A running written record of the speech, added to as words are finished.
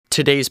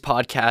Today's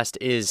podcast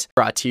is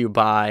brought to you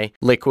by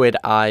Liquid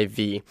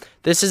IV.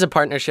 This is a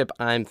partnership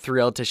I'm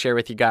thrilled to share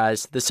with you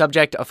guys. The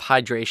subject of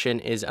hydration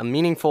is a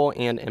meaningful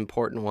and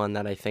important one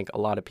that I think a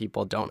lot of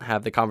people don't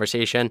have the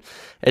conversation.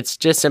 It's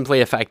just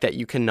simply a fact that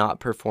you cannot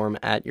perform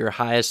at your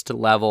highest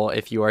level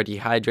if you are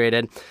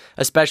dehydrated,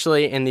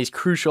 especially in these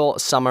crucial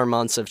summer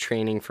months of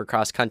training for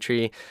cross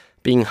country.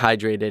 Being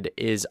hydrated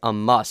is a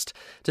must.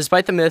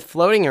 Despite the myth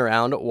floating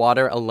around,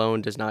 water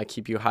alone does not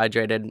keep you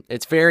hydrated.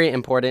 It's very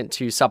important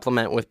to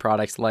supplement with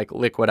products like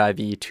Liquid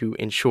IV to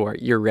ensure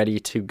you're ready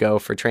to go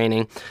for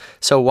training.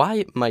 So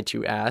why, might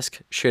you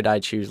ask, should I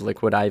choose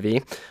Liquid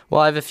IV?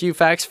 Well, I have a few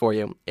facts for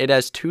you. It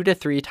has 2 to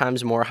 3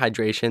 times more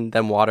hydration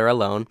than water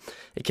alone.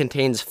 It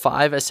contains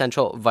 5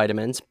 essential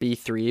vitamins,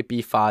 B3,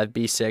 B5,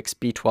 B6,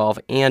 B12,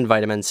 and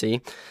vitamin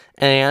C.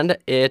 And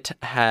it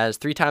has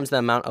 3 times the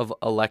amount of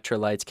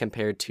electrolytes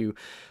compared to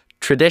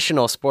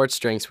traditional sports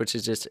drinks, which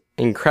is just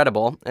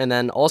incredible. And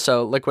then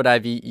also, Liquid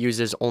IV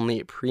uses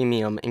only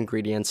premium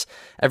ingredients.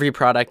 Every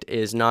product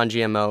is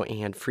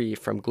non-GMO and free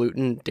from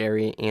gluten,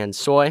 dairy, and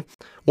soy.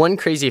 One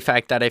crazy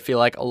fact that I feel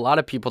like a lot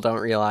of people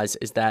don't realize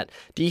is that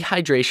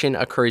dehydration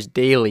occurs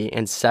daily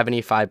in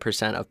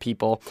 75% of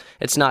people.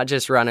 It's not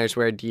just runners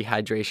where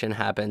dehydration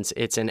happens,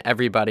 it's in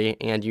everybody,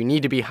 and you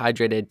need to be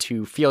hydrated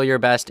to feel your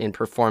best and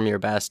perform your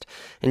best.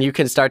 And you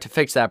can start to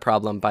fix that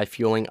problem by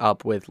fueling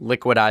up with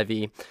Liquid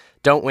IV.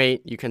 Don't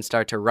wait, you can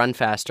start to run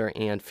faster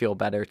and feel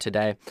better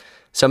today.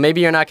 So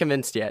maybe you're not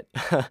convinced yet.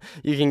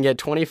 You can get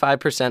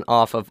 25%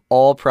 off of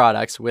all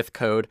products with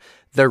code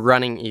The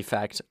Running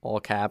Effect, all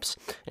caps.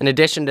 In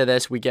addition to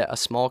this, we get a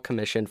small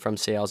commission from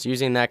sales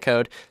using that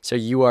code, so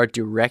you are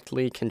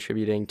directly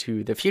contributing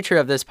to the future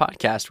of this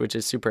podcast, which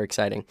is super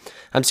exciting.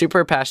 I'm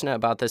super passionate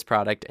about this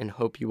product and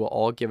hope you will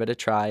all give it a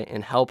try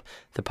and help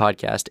the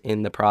podcast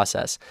in the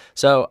process.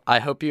 So I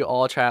hope you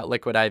all try out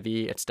Liquid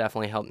IV. It's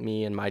definitely helped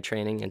me in my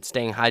training and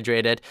staying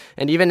hydrated.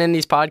 And even in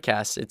these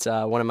podcasts, it's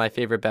one of my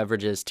favorite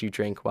beverages to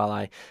drink while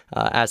I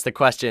ask the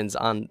questions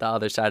on the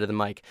other side of the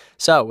mic.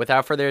 So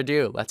without further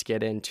ado, let's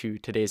get into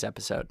today's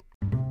episode.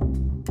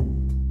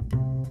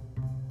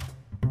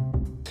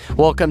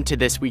 Welcome to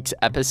this week's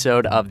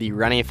episode of The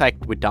Running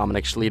Effect with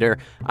Dominic Schlueter.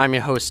 I'm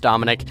your host,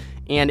 Dominic,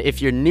 and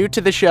if you're new to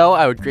the show,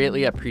 I would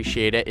greatly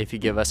appreciate it if you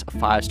give us a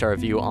 5-star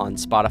review on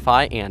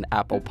Spotify and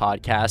Apple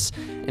Podcasts.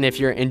 And if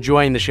you're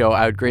enjoying the show,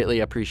 I would greatly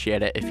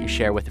appreciate it if you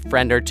share with a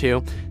friend or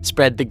two.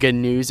 Spread the good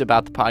news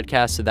about the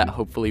podcast so that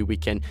hopefully we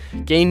can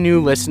gain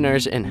new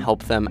listeners and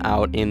help them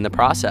out in the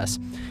process.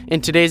 In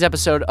today's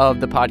episode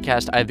of the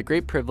podcast, I have the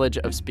great privilege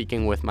of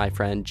speaking with my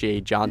friend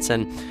Jay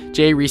Johnson.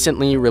 Jay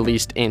recently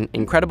released an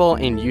incredible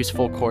and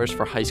useful course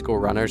for high school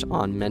runners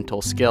on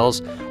mental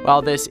skills.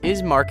 While this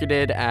is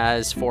marketed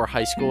as for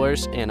high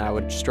schoolers, and I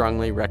would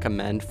strongly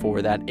recommend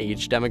for that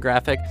age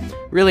demographic,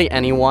 really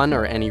anyone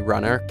or any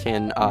runner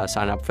can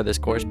sign up for this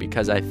course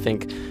because I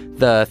think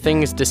the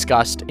things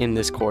discussed in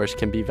this course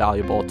can be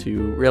valuable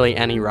to really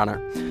any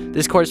runner.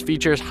 This course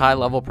features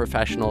high-level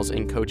professionals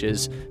and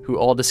coaches who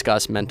all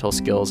discuss mental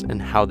skills and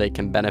how they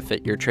can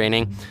benefit your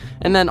training.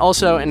 And then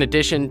also, in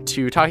addition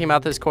to talking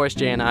about this course,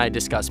 Jay and I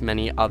discussed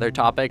many other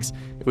topics.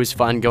 It was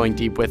fun going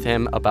deep with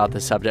him about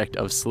the subject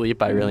of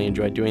sleep. I really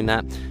enjoyed doing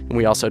that. And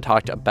we also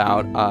talked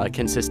about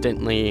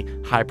consistently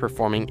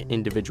high-performing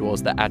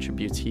individuals, the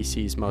attributes he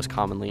sees most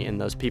commonly in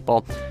those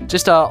people.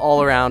 Just an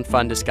all-around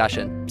fun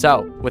discussion.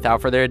 So,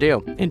 without further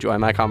ado, enjoy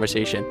my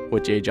conversation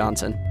with Jay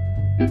Johnson.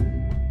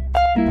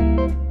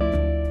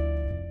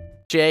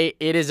 Jay,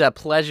 it is a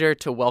pleasure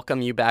to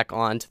welcome you back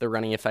on to the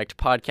Running Effect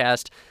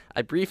podcast.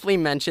 I briefly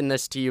mentioned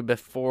this to you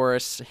before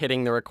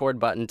hitting the record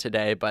button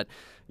today, but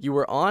you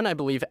were on, I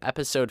believe,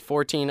 episode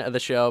 14 of the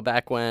show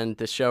back when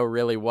the show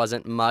really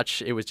wasn't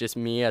much. It was just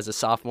me as a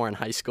sophomore in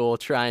high school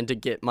trying to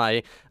get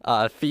my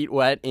feet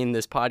wet in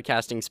this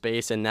podcasting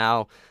space. And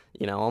now,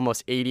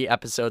 almost 80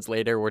 episodes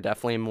later, we're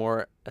definitely a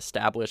more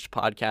established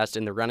podcast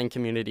in the running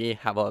community,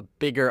 have a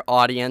bigger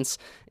audience,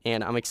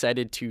 and I'm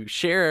excited to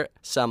share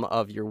some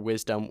of your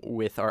wisdom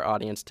with our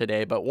audience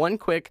today. But one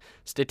quick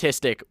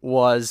statistic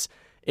was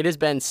it has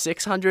been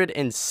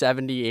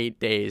 678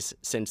 days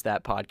since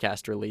that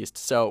podcast released.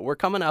 So we're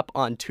coming up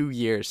on 2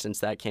 years since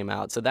that came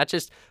out. So that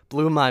just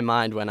blew my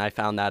mind when I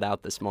found that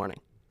out this morning.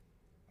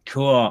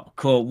 Cool.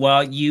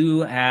 Well,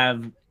 you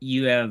have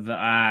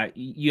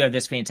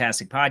this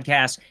fantastic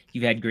podcast.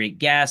 You've had great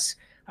guests.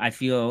 I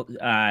feel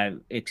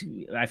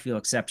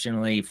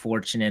exceptionally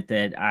fortunate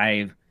that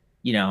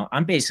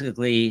I'm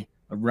basically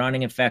a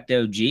Running Effect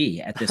OG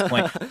at this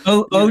point.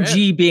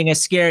 OG being a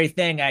scary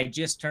thing. I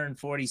just turned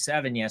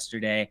 47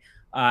 yesterday.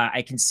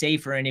 I can say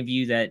for any of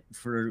you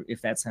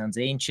if that sounds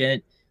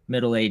ancient,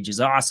 middle age is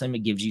awesome.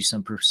 It gives you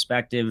some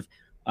perspective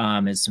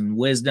and some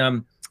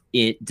wisdom.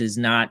 It does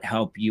not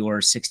help your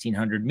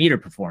 1600 meter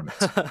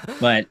performance.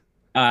 But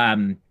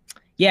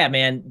yeah,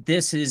 man,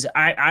 this is,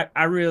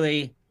 I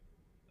really,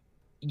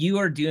 you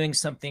are doing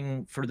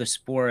something for the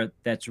sport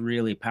that's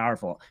really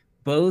powerful,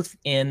 both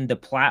in the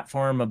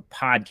platform of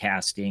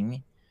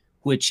podcasting,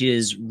 which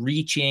is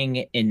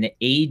reaching an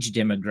age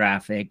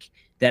demographic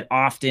that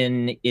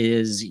often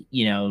is,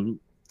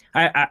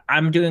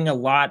 I'm doing a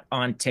lot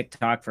on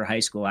TikTok for high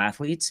school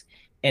athletes.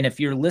 And if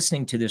you're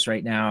listening to this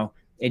right now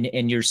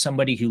and you're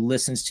somebody who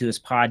listens to this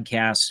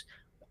podcast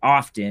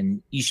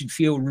often, you should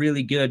feel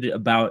really good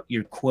about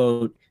your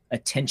quote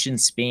attention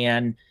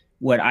span.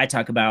 What I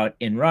talk about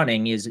in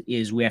running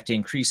is we have to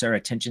increase our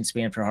attention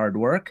span for hard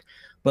work,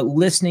 but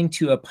listening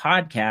to a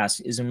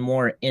podcast is a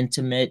more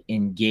intimate,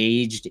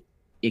 engaged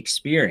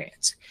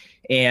experience.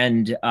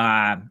 And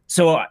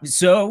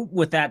so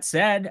with that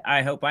said,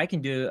 I hope I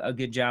can do a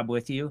good job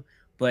with you.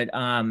 But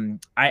I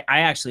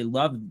actually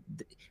love.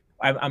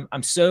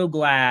 I'm so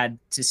glad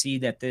to see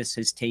that this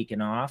has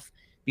taken off,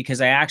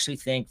 because I actually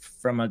think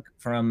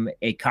from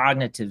a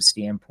cognitive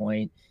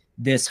standpoint,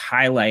 this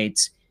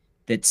highlights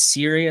that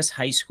serious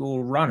high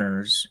school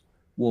runners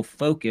will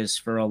focus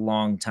for a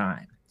long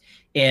time.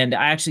 And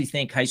I actually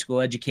think high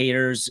school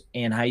educators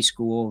and high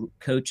school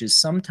coaches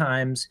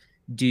sometimes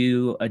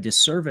do a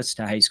disservice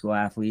to high school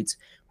athletes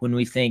when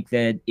we think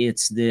that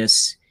it's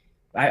this.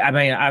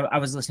 I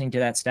was listening to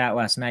that stat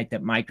last night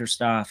that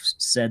Microsoft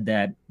said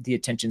that the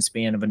attention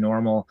span of a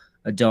normal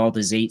adult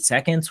is 8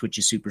 seconds, which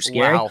is super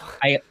scary. Wow.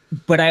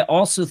 But I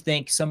also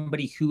think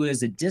somebody who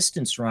is a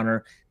distance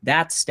runner,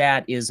 that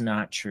stat is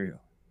not true.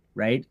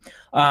 Right.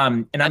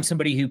 And I'm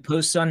somebody who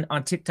posts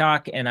on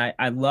TikTok, and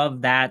I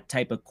love that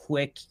type of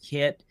quick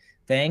hit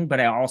thing, but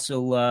I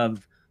also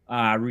love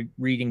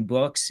reading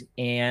books,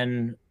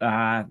 and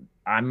I'm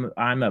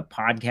a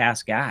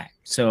podcast guy.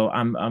 So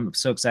I'm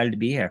so excited to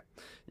be here.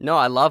 No,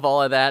 I love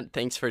all of that.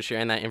 Thanks for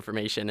sharing that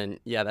information. And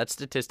yeah, that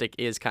statistic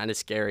is kind of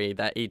scary,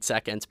 that 8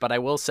 seconds. But I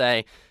will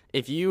say,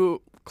 if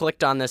you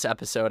clicked on this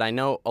episode, I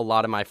know a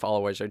lot of my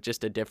followers are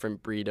just a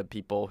different breed of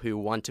people who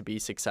want to be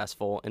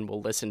successful and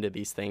will listen to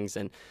these things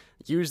and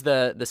use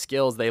the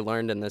skills they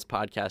learned in this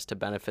podcast to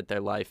benefit their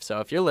life.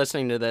 So if you're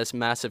listening to this,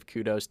 massive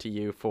kudos to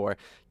you for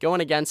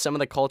going against some of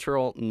the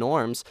cultural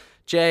norms.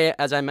 Jay,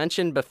 as I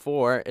mentioned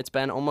before, it's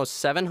been almost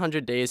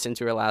 700 days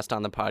since we were last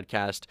on the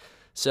podcast.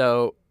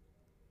 So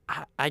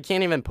I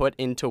can't even put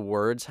into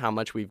words how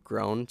much we've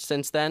grown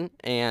since then.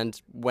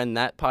 And when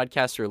that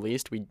podcast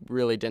released, we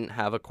really didn't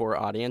have a core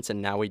audience,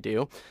 and now we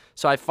do.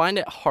 So I find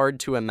it hard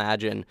to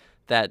imagine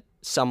that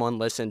someone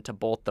listened to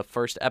both the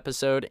first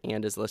episode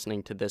and is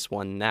listening to this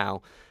one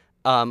now.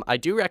 I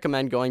do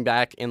recommend going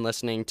back and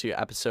listening to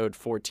episode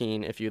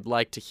 14 if you'd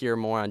like to hear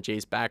more on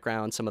Jay's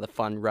background, some of the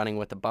fun running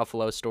with the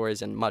Buffalo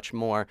stories, and much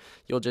more.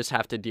 You'll just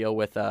have to deal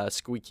with a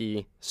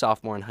squeaky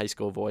sophomore in high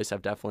school voice.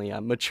 I've definitely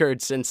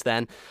matured since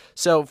then.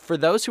 So for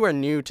those who are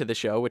new to the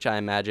show, which I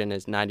imagine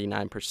is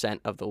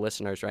 99% of the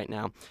listeners right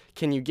now,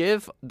 can you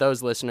give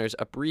those listeners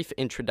a brief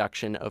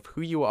introduction of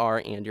who you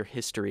are and your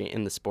history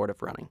in the sport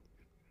of running?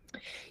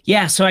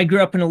 Yeah, so I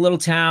grew up in a little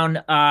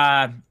town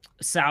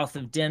south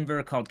of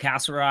Denver called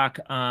Castle Rock.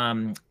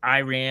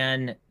 I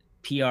ran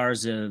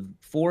PRs of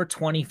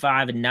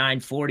 4:25 and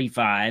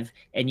 9:45,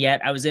 and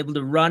yet I was able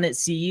to run at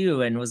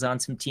CU and was on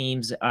some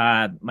teams.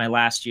 My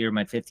last year,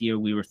 my 5th year,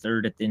 we were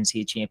 3rd at the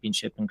NCAA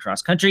championship in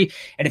cross country.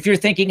 And if you're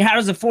thinking, how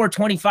does a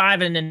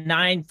 4:25 and a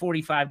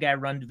 9:45 guy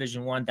run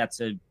Division I?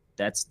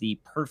 That's the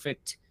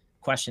perfect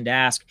question to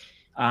ask.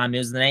 It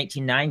was the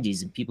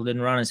 1990s, and people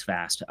didn't run as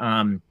fast.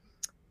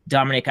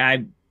 Dominic,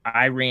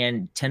 I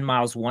ran 10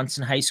 miles once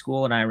in high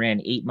school, and I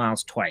ran 8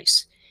 miles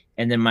twice.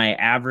 And then my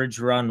average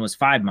run was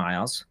 5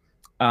 miles.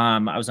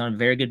 I was on a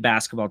very good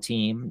basketball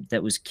team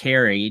that was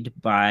carried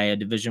by a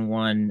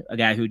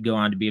guy who'd go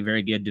on to be a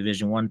very good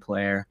Division I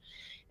player.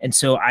 And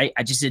so I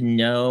just didn't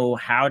know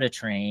how to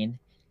train.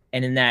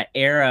 And in that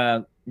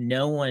era,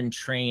 no one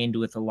trained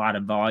with a lot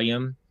of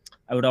volume.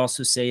 I would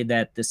also say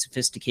that the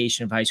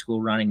sophistication of high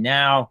school running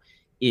now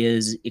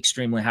is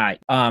extremely high.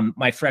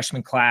 My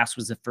freshman class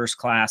was the first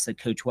class that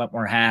Coach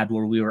Wetmore had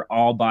where we were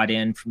all bought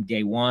in from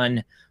day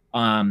one.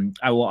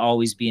 I will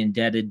always be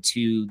indebted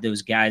to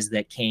those guys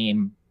that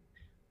came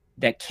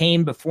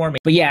before me.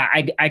 But yeah,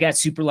 I got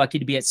super lucky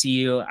to be at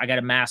CU. I got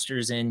a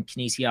master's in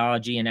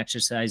kinesiology and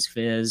exercise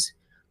phys,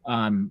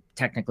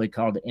 technically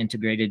called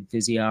integrated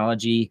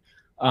physiology.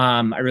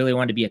 I really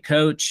wanted to be a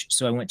coach,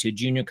 so I went to a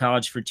junior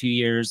college for 2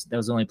 years. That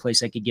was the only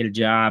place I could get a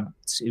job.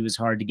 It was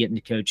hard to get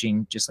into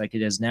coaching, just like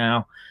it is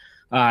now.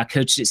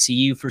 Coached at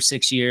CU for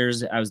 6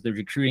 years. I was the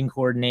recruiting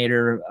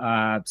coordinator,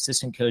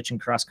 assistant coach in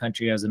cross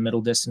country. I was a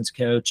middle distance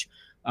coach.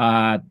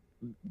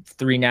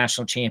 3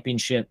 national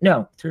championship.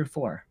 No, 3 or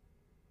 4.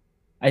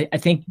 I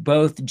think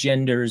both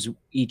genders,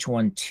 each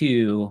won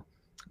 2.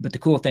 But the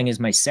cool thing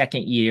is my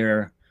second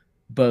year,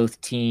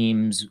 both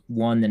teams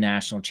won the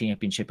national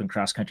championship in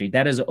cross country.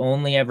 That has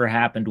only ever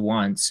happened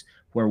once,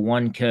 where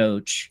one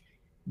coach,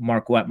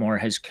 Mark Wetmore,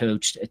 has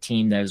coached a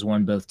team that has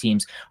won both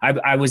teams.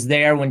 I was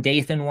there when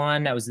Dathan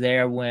won. I was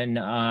there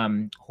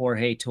when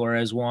Jorge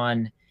Torres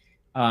won.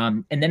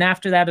 And then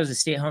after that, as a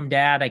stay-at-home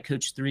dad, I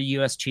coached 3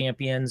 U.S.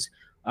 champions.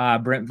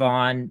 Brent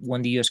Vaughn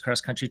won the U.S.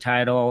 cross country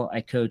title.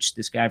 I coached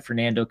this guy,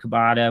 Fernando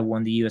Cabada,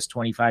 won the U.S.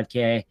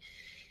 25K.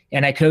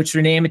 And I coached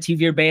Renee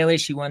Mativier Bailey.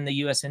 She won the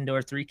U.S.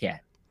 indoor 3K.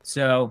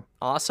 So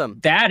awesome.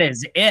 That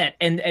is it.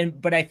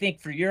 But I think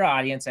for your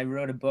audience, I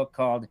wrote a book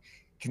called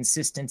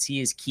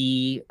Consistency is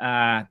Key.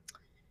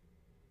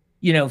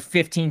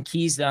 15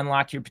 keys to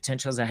unlock your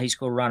potential as a high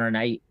school runner.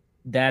 And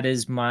that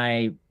is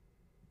my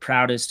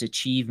proudest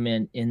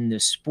achievement in the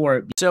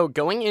sport. So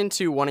going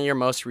into one of your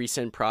most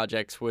recent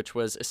projects, which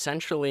was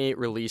essentially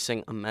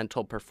releasing a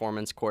mental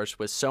performance course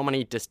with so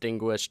many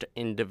distinguished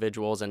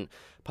individuals and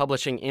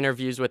publishing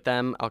interviews with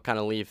them, I'll kind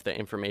of leave the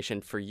information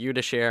for you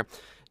to share.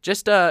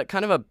 Just a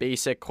kind of a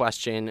basic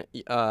question,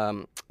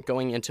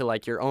 going into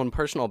like your own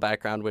personal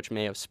background, which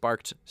may have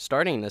sparked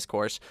starting this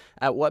course.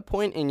 At what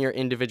point in your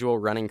individual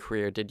running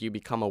career did you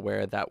become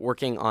aware that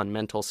working on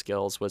mental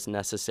skills was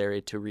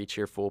necessary to reach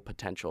your full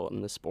potential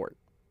in the sport?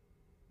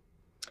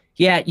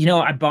 Yeah,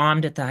 I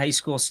bombed at the high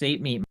school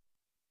state meet.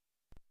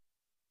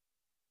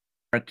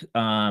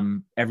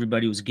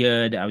 Everybody was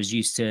good. I was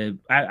used to,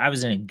 I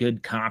was in a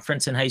good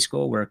conference in high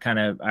school where kind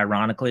of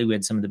ironically we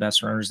had some of the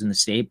best runners in the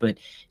state, but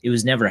it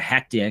was never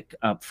hectic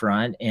up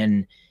front.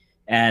 And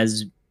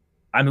if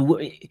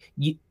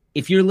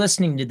you're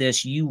listening to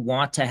this, you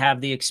want to have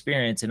the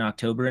experience in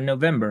October and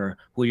November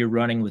where you're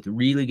running with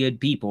really good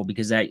people,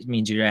 because that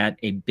means you're at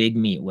a big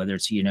meet, whether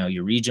it's,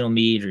 your regional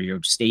meet or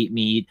your state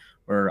meet,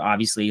 or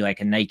obviously like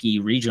a Nike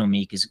regional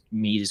meet, because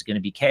meet is going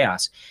to be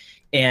chaos.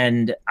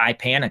 And I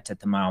panicked at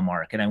the mile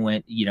mark and I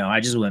went, I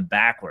just went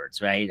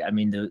backwards, right? I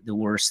mean, the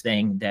worst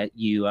thing that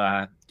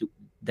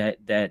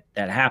that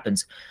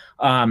happens.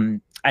 I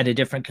had a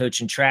different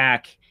coach in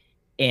track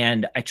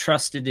and I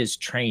trusted his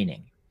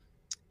training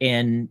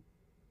and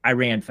I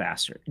ran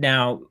faster.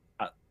 Now,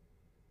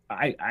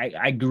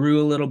 I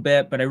grew a little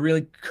bit, but I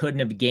really couldn't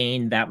have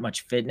gained that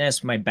much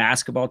fitness. My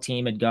basketball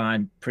team had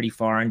gone pretty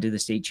far into the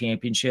state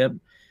championship.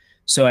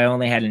 So I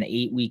only had an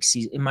 8-week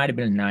season. It might have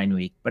been a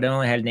 9-week, but I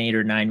only had an 8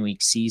 or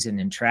 9-week season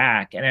in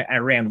track, and I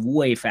ran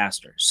way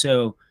faster.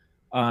 So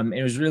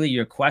it was really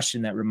your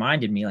question that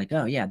reminded me, like,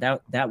 oh yeah,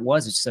 that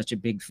was such a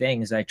big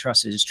thing, as I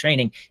trusted his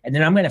training. And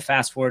then I'm going to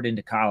fast forward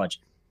into college.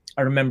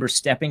 I remember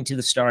stepping to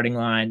the starting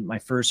line, my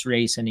first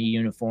race in a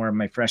uniform,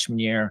 my freshman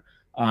year.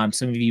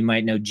 Some of you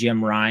might know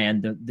Jim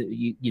Ryan,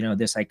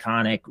 this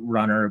iconic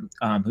runner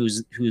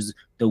who's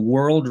the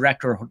world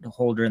record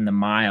holder in the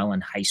mile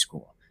in high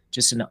school.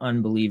 Just an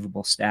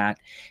unbelievable stat.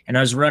 And I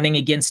was running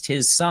against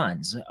his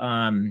sons.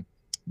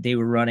 They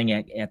were running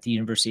at the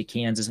University of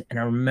Kansas. And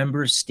I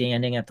remember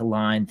standing at the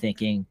line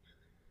thinking,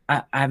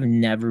 I've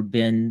never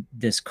been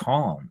this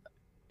calm.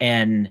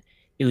 And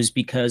it was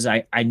because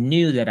I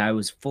knew that I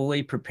was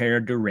fully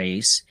prepared to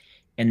race.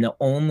 And the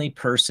only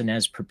person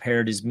as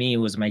prepared as me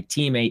was my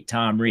teammate,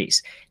 Tom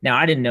Rees. Now,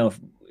 I didn't know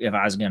if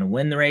I was going to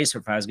win the race or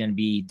if I was going to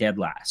be dead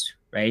last,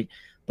 right?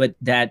 But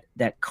that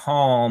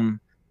calm,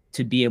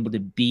 to be able to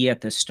be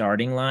at the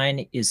starting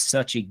line, is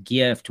such a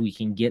gift we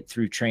can get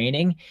through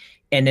training.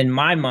 And in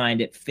my mind,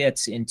 it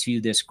fits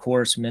into this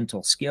course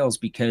mental skills,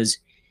 because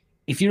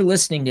if you're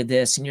listening to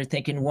this and you're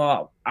thinking,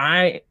 well,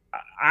 I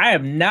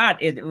am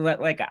not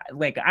like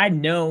I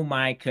know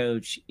my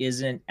coach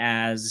isn't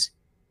as,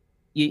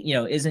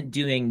 isn't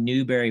doing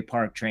Newberry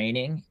Park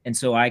training. And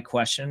so I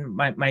question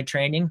my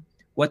training.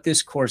 What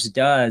this course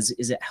does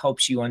is it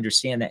helps you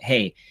understand that,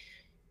 hey,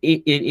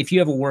 if you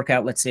have a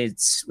workout, let's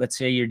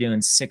say you're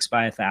doing 6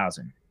 by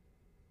 1,000,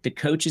 the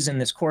coaches in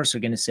this course are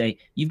going to say,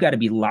 you've got to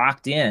be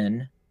locked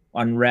in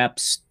on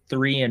reps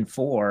 3 and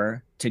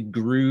 4 to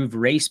groove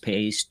race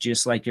pace,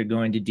 just like you're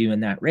going to do in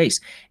that race.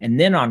 And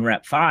then on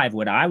rep 5,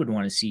 what I would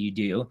want to see you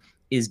do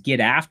is get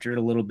after it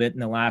a little bit in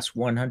the last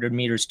 100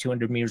 meters,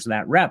 200 meters of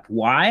that rep.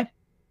 Why?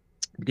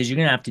 Because you're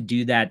going to have to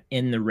do that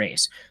in the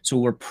race. So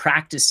we're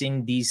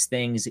practicing these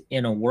things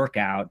in a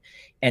workout,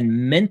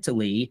 and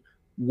mentally,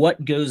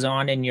 what goes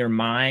on in your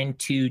mind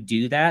to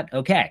do that?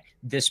 Okay,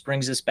 this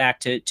brings us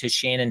back to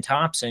Shannon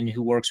Thompson,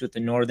 who works with the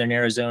Northern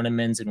Arizona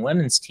men's and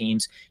women's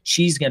teams.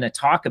 She's going to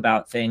talk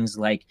about things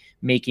like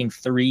making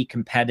 3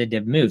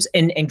 competitive moves.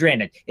 And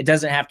granted, it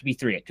doesn't have to be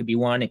 3. It could be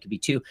 1, it could be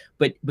 2,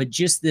 but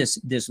just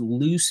this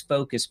loose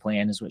focus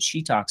plan is what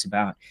she talks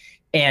about.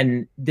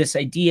 And this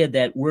idea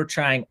that we're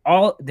trying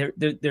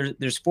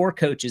there's 4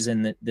 coaches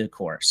in the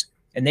course,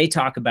 and they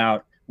talk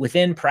about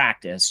within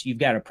practice, you've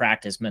got to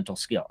practice mental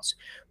skills.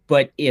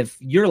 But if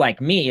you're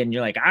like me and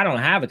you're like, I don't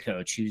have a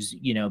coach who's,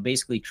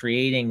 basically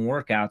creating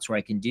workouts where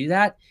I can do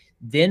that,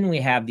 then we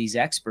have these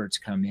experts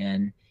come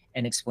in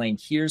and explain,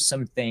 here's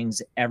some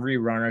things every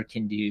runner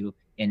can do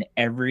in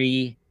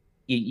every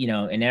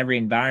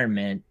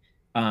environment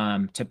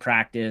to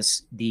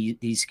practice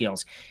these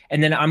skills.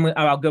 And then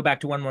I'll go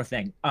back to one more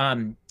thing.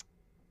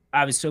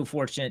 I was so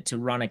fortunate to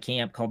run a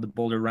camp called the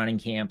Boulder Running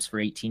Camps for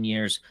 18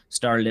 years.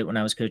 Started it when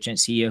I was coaching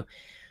at CU.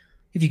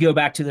 If you go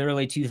back to the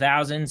early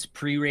 2000s,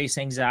 pre-race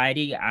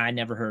anxiety, I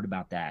never heard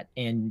about that.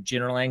 And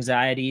general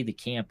anxiety, the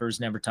campers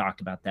never talked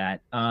about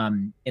that.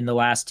 In the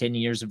last 10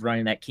 years of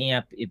running that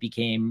camp, it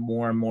became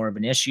more and more of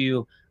an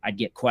issue. I'd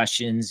get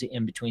questions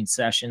in between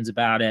sessions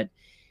about it.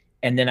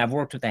 And then I've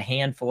worked with a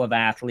handful of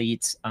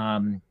athletes,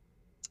 and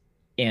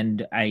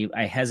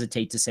I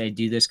hesitate to say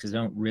do this because I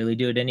don't really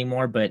do it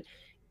anymore. But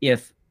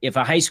if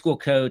a high school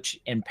coach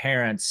and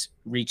parents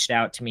reached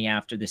out to me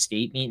after the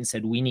state meet and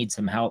said, we need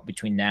some help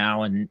between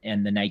now and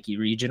the Nike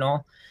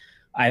regional,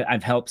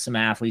 I've helped some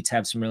athletes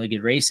have some really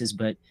good races,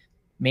 but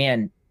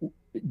man,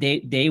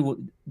 they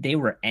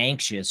were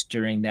anxious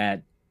during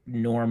that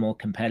normal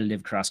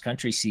competitive cross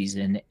country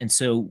season. And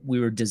so we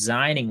were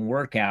designing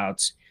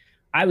workouts.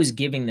 I was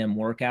giving them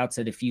workouts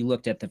that if you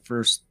looked at the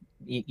first,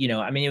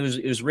 I mean, it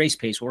was race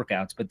pace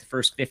workouts, but the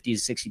first 50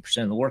 to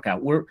 60% of the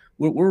workout, we're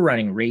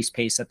running race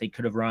pace that they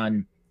could have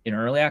run in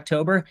early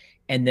October.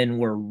 And then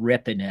we're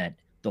ripping it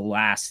the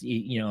last,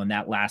 in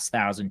that last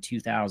 1,000,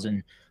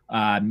 2,000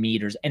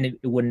 meters. And it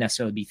wouldn't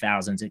necessarily be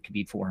thousands. It could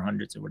be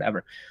 400s or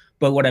whatever.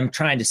 But what I'm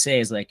trying to say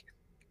is, like,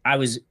 I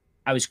was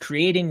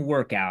creating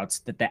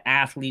workouts that the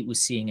athlete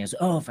was seeing as,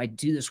 oh, if I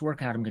do this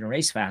workout, I'm going to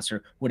race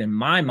faster. What in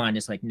my mind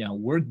is like, no,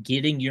 we're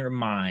getting your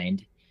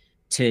mind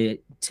to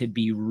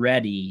be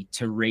ready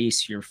to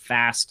race your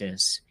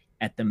fastest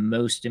at the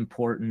most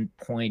important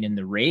point in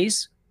the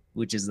race,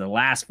 which is the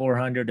last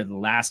 400 or the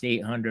last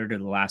 800 or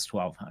the last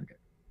 1,200.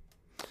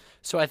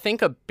 So I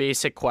think a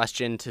basic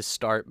question to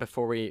start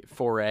before we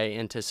foray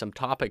into some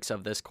topics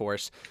of this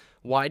course: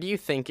 why do you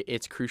think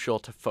it's crucial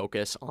to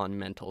focus on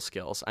mental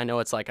skills? I know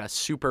it's like a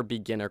super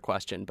beginner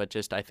question, but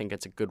I think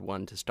it's a good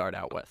one to start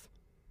out with.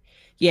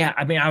 Yeah,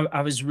 I mean,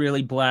 I was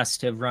really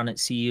blessed to have run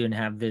at CU and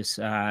have this.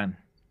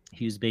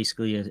 He was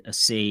basically a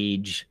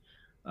sage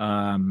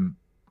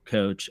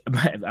coach.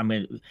 I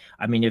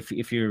mean,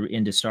 if you're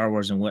into Star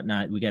Wars and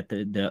whatnot, we got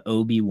the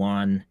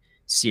Obi-Wan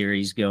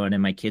series going,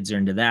 and my kids are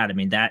into that. I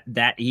mean,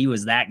 that he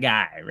was that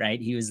guy,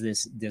 right? He was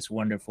this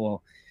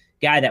wonderful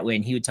guy that way,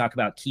 and he would talk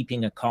about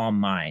keeping a calm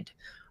mind.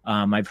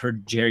 I've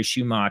heard Jerry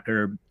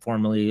Schumacher,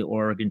 formerly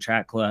Oregon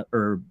Track Club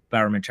or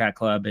Bowerman Track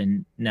Club,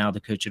 and now the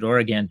coach at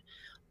Oregon,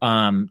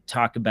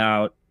 talk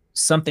about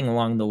something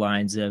along the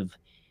lines of,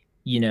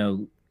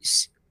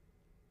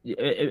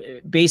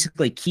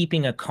 basically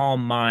keeping a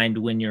calm mind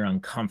when you're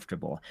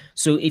uncomfortable.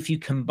 So if you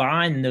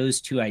combine those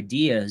two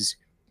ideas,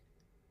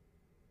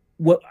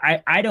 what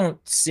I don't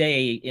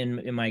say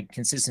in my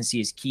Consistency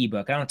is Key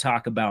book, I don't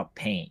talk about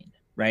pain,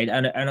 right?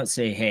 I don't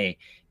say, hey,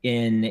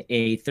 in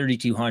a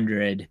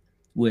 3,200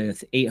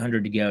 with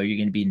 800 to go, you're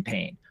going to be in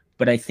pain.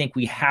 But I think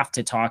we have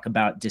to talk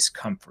about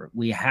discomfort.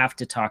 We have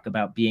to talk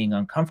about being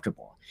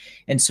uncomfortable.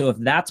 And so if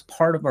that's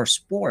part of our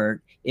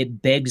sport,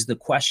 it begs the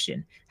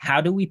question, how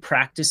do we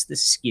practice the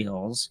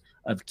skills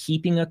of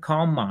keeping a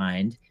calm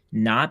mind,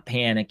 not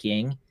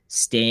panicking,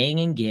 staying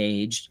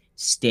engaged,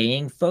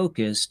 staying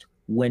focused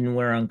when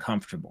we're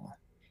uncomfortable?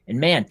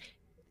 And man,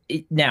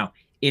 now,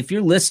 if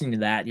you're listening to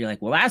that, you're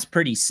like, well, that's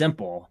pretty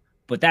simple,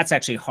 but that's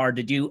actually hard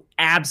to do.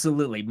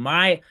 Absolutely.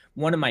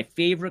 One of my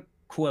favorite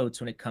quotes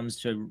when it comes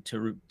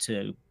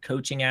to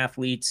coaching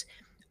athletes,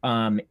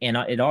 and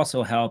it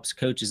also helps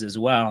coaches as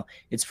well.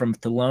 It's from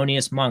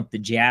Thelonious Monk, the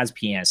jazz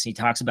pianist. He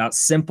talks about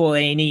simple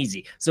ain't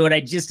easy. So what I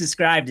just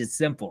described is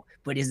simple,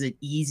 but is it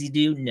easy to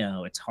do?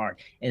 No, it's hard.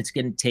 And it's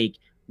going to take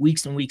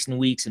weeks and weeks and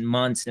weeks and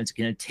months, and it's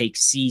going to take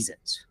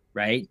seasons,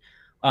 right?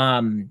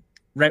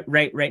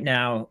 Right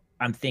now,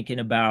 I'm thinking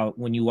about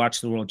when you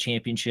watch the World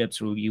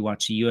Championships or you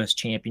watch the U.S.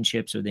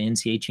 Championships or the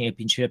NCAA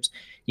Championships,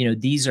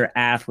 these are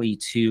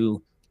athletes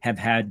who have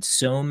had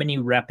so many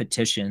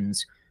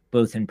repetitions,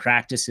 both in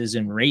practices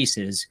and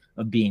races,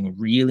 of being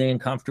really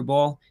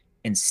uncomfortable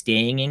and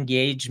staying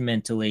engaged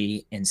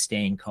mentally and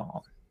staying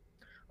calm.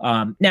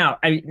 Now,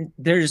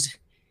 if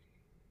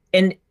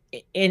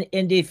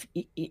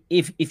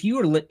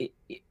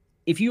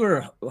you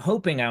were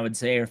hoping, I would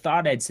say, or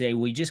thought I'd say,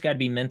 we just got to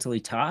be mentally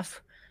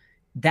tough.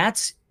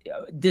 That's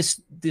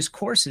this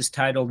course is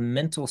titled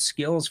Mental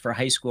Skills for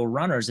High School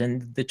Runners,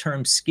 and the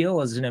term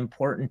skill is an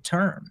important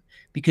term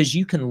because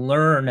you can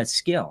learn a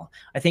skill.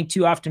 I think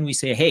too often we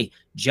say, hey,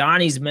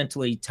 Johnny's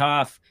mentally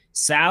tough,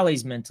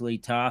 Sally's mentally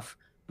tough,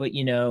 but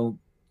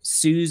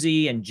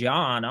Susie and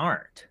John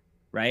aren't,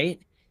 right?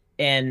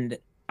 And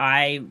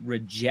I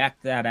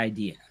reject that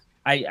idea.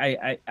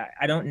 I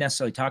don't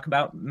necessarily talk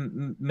about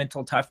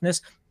mental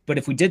toughness, but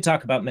if we did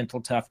talk about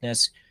mental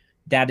toughness,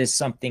 that is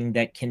something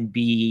that can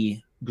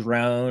be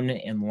grown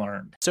and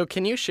learned. So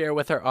can you share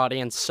with our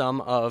audience some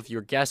of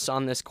your guests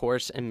on this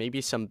course and maybe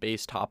some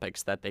base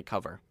topics that they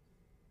cover?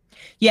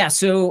 Yeah,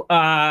 so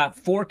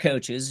 4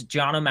 coaches: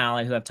 John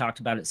O'Malley, who I've talked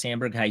about at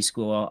Sandburg High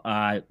School,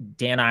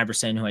 Dan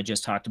Iverson, who I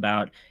just talked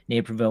about,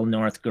 Naperville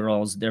North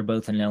girls, they're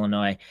both in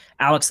Illinois.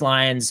 Alex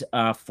Lyons,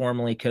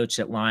 formerly coached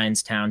at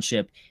Lyons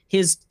Township.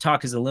 His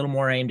talk is a little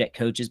more aimed at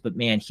coaches, but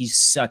man, he's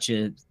such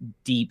a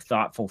deep,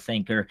 thoughtful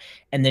thinker.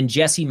 And then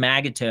Jesse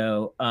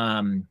Magato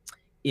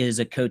is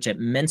a coach at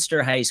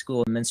Minster High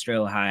School in Minster,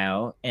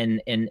 Ohio.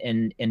 And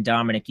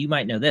Dominic, you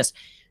might know this.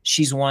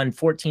 She's won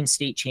 14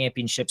 state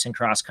championships in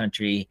cross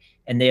country,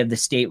 and they have the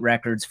state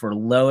records for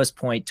lowest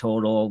point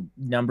total,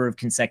 number of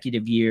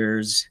consecutive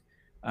years,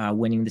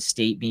 winning the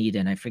state meet.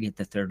 And I forget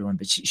the third one,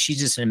 but she's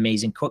just an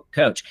amazing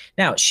coach.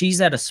 Now,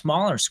 she's at a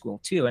smaller school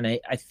too. And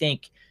I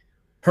think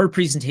her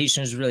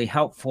presentation is really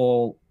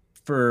helpful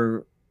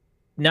for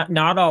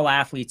not all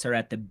athletes are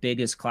at the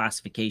biggest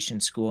classification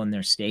school in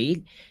their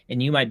state.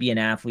 And you might be an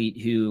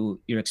athlete who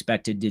you're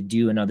expected to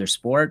do another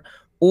sport,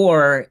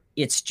 or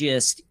it's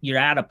just you're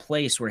at a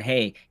place where,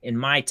 hey, in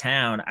my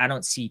town, I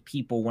don't see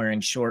people wearing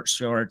short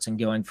shorts and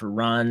going for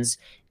runs.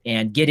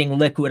 and getting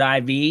liquid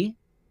IV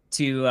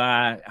to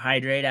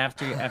hydrate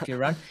after your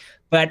run.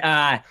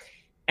 But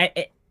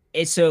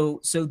so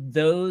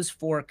those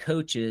 4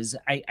 coaches,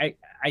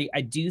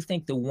 I do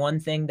think the one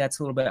thing that's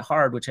a little bit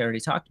hard, which I already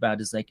talked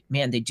about, is like,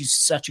 man, they do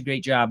such a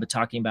great job of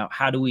talking about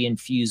how do we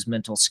infuse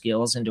mental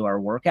skills into our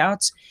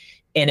workouts.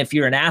 And if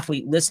you're an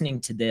athlete listening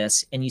to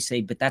this and you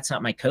say, but that's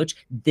not my coach,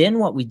 then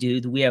what we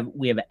do, we have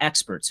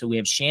experts. So we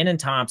have Shannon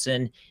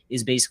Thompson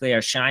is basically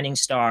our shining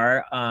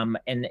star.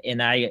 And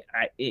I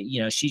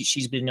you know,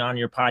 she's been on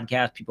your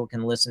podcast. People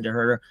can listen to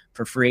her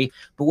for free.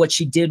 But what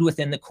she did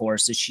within the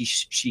course is she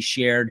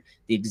shared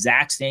the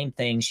exact same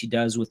thing she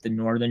does with the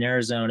Northern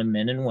Arizona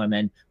men and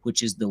women,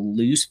 which is the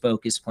loose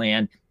focus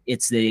plan.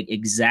 It's the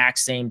exact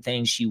same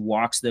thing she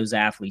walks those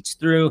athletes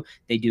through.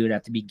 They do it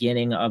at the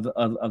beginning of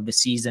the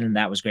season, and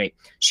that was great.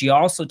 She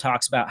also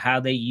talks about how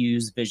they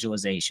use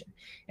visualization.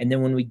 And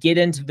then when we get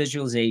into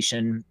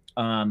visualization,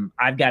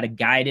 I've got a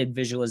guided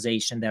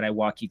visualization that I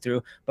walk you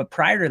through. But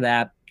prior to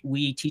that,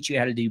 we teach you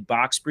how to do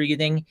box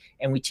breathing,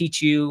 and we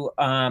teach you,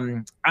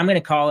 I'm going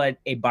to call it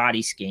a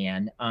body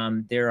scan.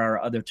 There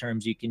are other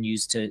terms you can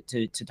use to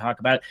talk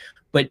about it.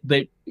 But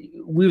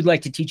we would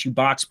like to teach you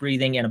box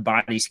breathing and a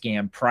body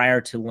scan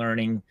prior to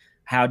learning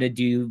how to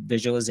do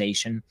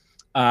visualization.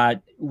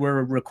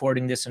 We're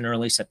recording this in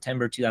early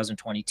September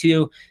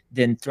 2022.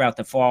 Then throughout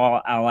the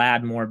fall, I'll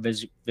add more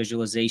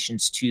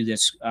visualizations to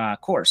this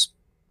course.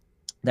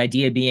 The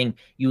idea being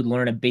you would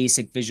learn a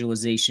basic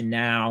visualization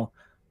now.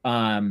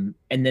 And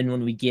then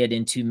when we get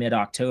into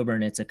mid-October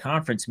and it's a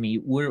conference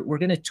meet, we're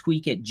going to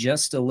tweak it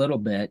just a little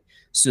bit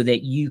so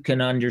that you can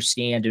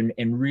understand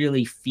and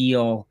really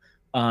feel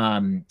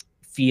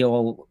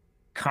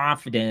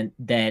confident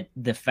that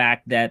the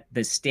fact that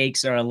the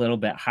stakes are a little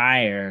bit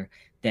higher,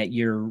 that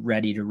you're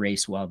ready to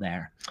race well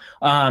there.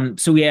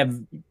 So we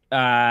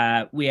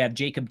have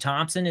Jacob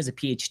Thompson as a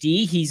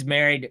PhD. He's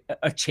married,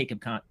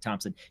 Jacob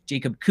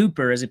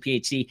Cooper as a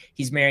PhD.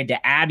 He's married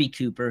to Abby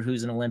Cooper,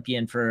 who's an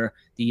Olympian for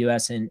the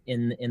U.S. in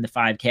the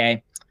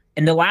 5K.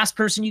 And the last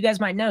person you guys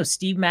might know,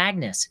 Steve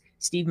Magnus.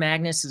 Steve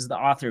Magnus is the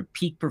author of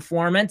Peak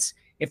Performance.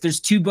 If there's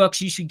 2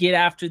 books you should get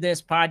after this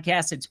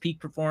podcast, it's Peak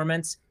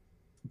Performance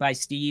by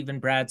Steve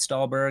and Brad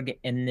Stulberg.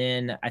 And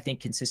then I think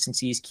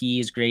Consistency is Key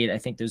is great. I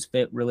think those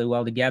fit really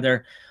well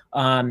together.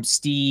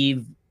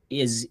 Steve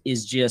is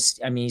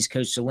just, I mean, he's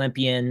coached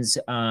Olympians.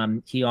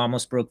 He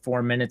almost broke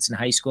 4 minutes in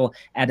high school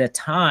at a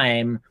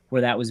time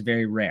where that was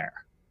very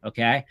rare.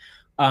 Okay.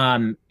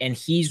 And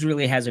he's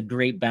really has a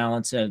great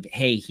balance of,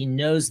 hey, he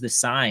knows the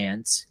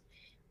science,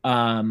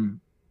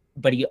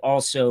 but he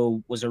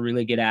also was a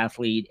really good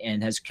athlete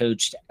and has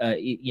coached,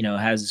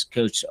 has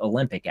coached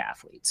Olympic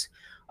athletes.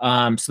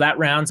 So that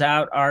rounds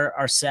out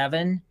our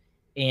 7.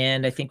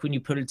 And I think when you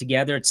put it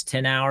together, it's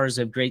 10 hours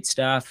of great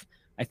stuff.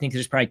 I think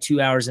there's probably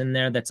 2 hours in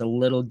there that's a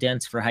little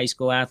dense for high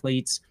school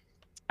athletes.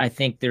 I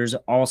think there's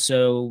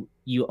also,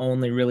 you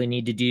only really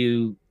need to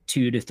do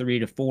 2 to 3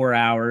 to 4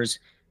 hours.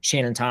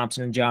 Shannon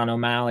Thompson and John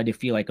O'Malley to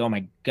feel like, oh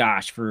my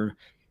gosh, that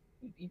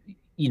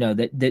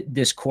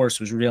this course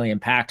was really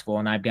impactful,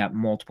 and I've got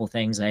multiple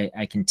things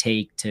I can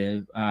take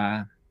to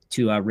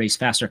race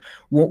faster.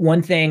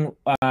 One thing,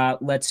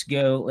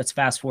 let's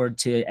fast forward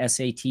to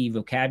SAT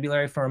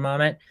vocabulary for a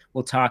moment.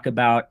 We'll talk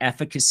about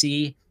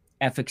efficacy.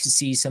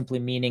 Efficacy simply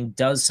meaning,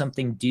 does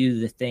something do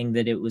the thing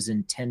that it was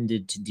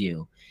intended to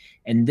do?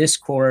 And this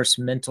course,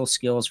 Mental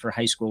Skills for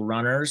High School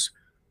Runners,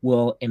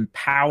 will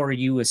empower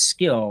you with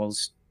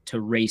skills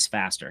to race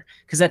faster.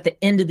 Because at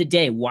the end of the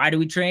day, why do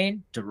we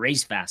train? To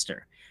race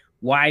faster.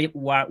 Why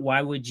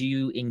would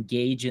you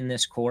engage in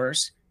this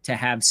course? To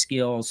have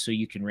skills so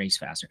you can race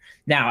faster.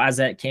 Now, as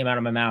that came out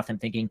of my mouth, I'm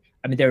thinking,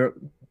 I mean,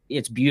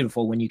 it's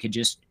beautiful when you could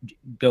just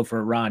go for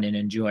a run and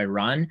enjoy a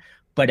run.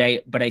 But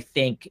I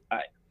think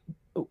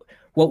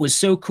what was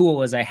so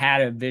cool is I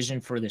had a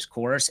vision for this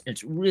course.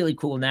 It's really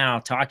cool now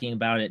talking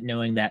about it,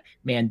 knowing that,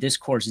 man, this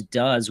course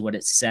does what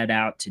it set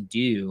out to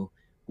do,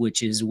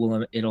 which is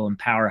it'll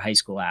empower high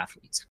school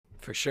athletes.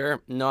 For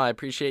sure. No, I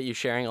appreciate you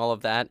sharing all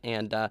of that.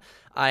 And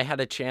I had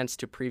a chance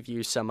to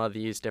preview some of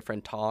these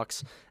different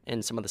talks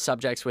and some of the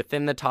subjects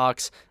within the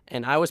talks.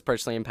 And I was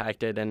personally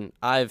impacted. And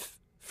I've,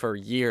 for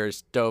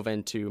years, dove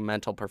into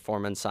mental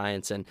performance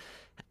science and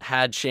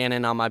had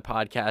Shannon on my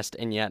podcast,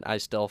 and yet I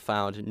still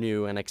found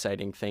new and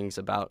exciting things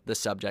about the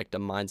subject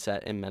of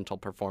mindset and mental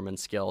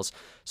performance skills.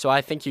 So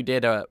I think you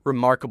did a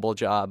remarkable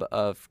job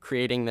of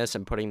creating this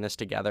and putting this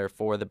together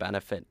for the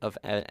benefit of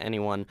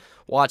anyone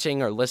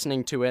watching or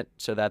listening to it,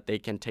 so that they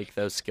can take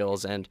those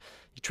skills and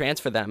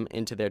transfer them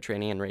into their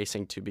training and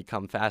racing to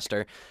become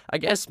faster. I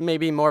guess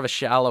maybe more of a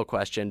shallow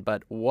question,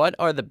 but what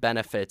are the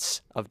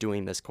benefits of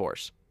doing this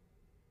course?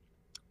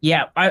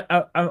 Yeah,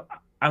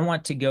 I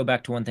want to go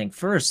back to one thing.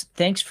 First,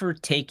 thanks for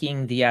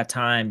taking the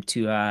time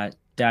to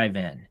dive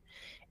in.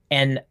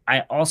 And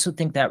I also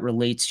think that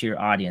relates to your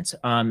audience.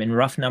 In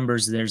rough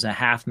numbers, there's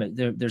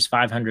there's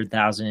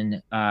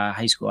 500,000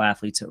 high school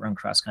athletes that run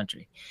cross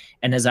country.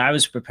 And as I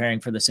was preparing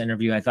for this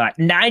interview, I thought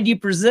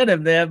 90%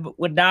 of them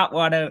would not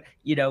want to,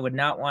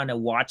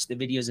 watch the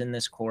videos in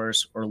this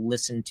course or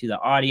listen to the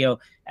audio.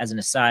 As an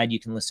aside, you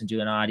can listen to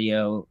an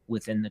audio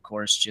within the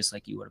course just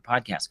like you would a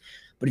podcast.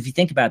 But if you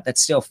think about it,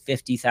 that's still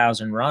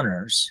 50,000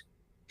 runners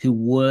who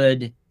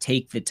would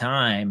take the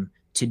time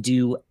to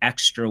do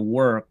extra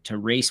work to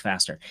race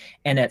faster.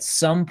 And at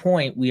some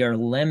point, we are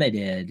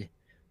limited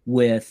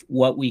with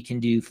what we can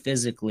do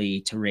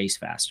physically to race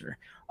faster.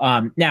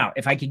 Now,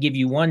 if I could give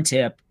you one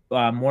tip,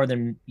 more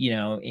than,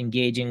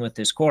 engaging with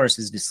this course,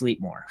 is to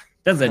sleep more.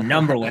 That's the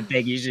number one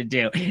thing you should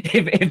do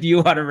if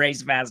you want to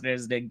race faster,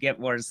 is to get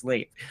more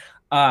sleep.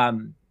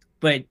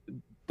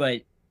 But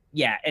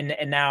yeah,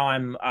 and now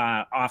I'm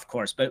off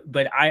course,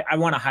 but I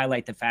want to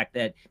highlight the fact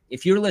that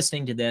if you're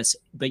listening to this,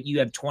 but you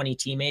have 20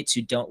 teammates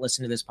who don't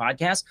listen to this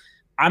podcast,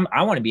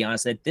 I want to be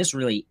honest that this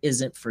really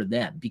isn't for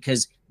them,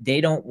 because they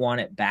don't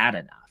want it bad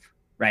enough,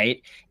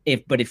 right?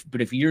 But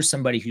if you're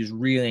somebody who's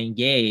really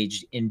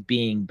engaged in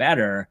being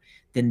better,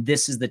 then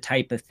this is the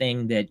type of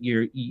thing that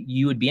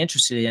you would be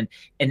interested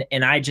in.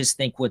 And I just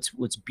think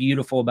what's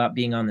beautiful about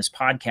being on this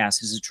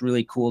podcast is it's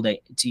really cool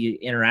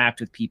to interact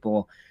with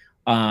people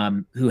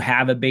who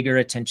have a bigger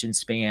attention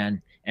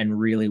span and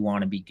really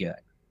want to be good.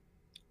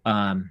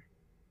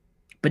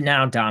 But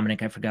now,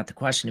 Dominic, I forgot the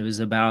question. It was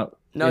about,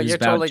 you're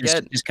totally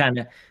good. Just kind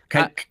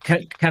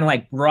of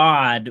like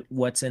broad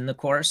what's in the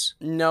course.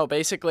 No,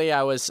 basically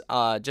I was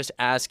just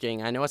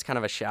asking, I know it's kind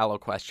of a shallow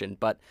question,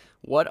 but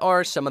what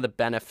are some of the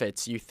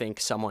benefits you think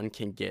someone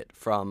can get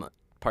from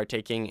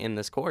partaking in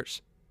this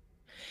course?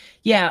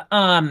 Yeah.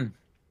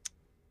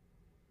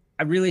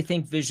 I really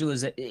think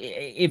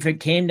if it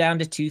came down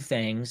to two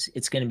things,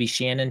 it's going to be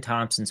Shannon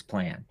Thompson's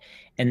plan.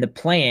 And the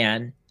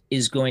plan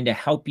is going to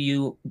help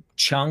you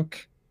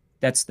chunk,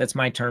 that's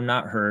my term,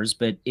 not hers,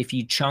 but if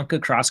you chunk a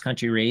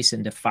cross-country race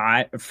into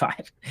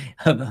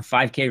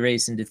 5K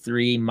race into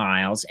 3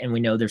 miles, and we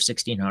know they're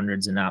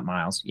 1600s and not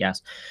miles,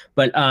 yes.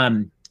 But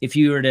if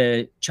you were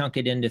to chunk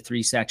it into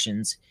 3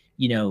 sections,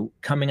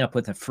 coming up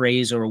with a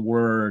phrase or a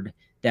word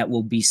that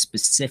will be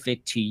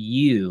specific to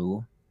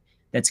you,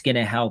 that's going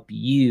to help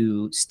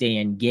you stay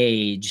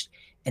engaged.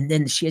 And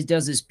then she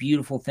does this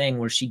beautiful thing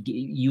where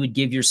you would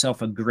give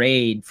yourself a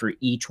grade for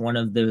each one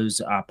of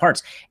those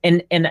parts.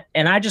 And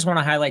I just want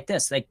to highlight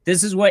this, like,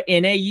 this is what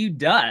NAU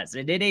does.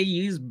 And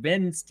NAU's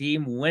men's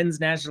team wins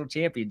national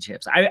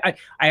championships.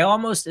 I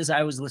almost, as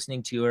I was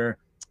listening to her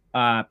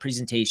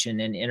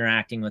presentation and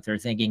interacting with her,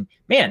 thinking,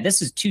 man,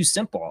 this is too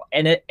simple.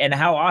 And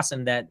how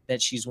awesome that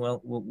she's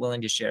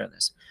willing to share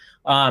this.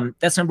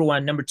 That's number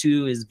one. Number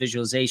two is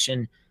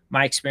visualization.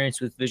 My experience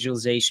with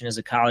visualization as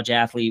a college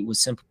athlete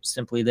was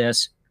simply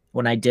this.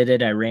 When I did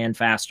it, I ran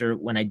faster.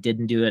 When I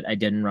didn't do it, I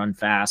didn't run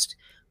fast.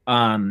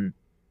 Now,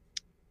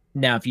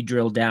 if you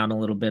drill down a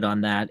little bit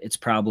on that, it's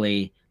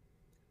probably,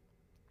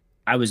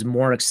 I was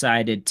more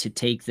excited to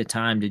take the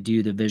time to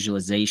do the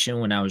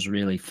visualization when I was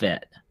really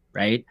fit,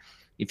 right?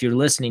 If you're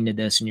listening to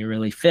this and you're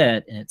really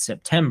fit and it's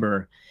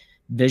September,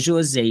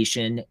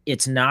 visualization,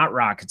 it's not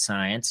rocket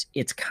science.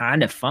 It's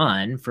kind of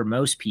fun for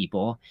most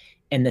people.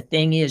 And the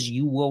thing is,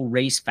 you will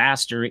race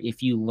faster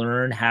if you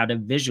learn how to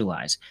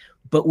visualize.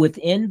 But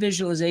within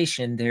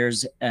visualization,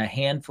 there's a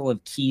handful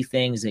of key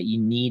things that you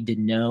need to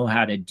know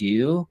how to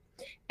do.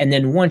 And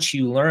then once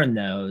you learn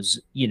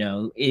those,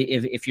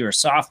 if you're a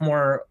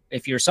sophomore,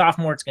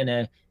 it's going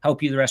to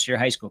help you the rest of your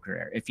high school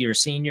career. If you're a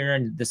senior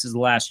and this is the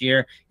last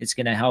year, it's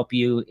going to help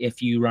you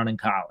if you run in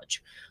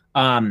college.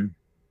 And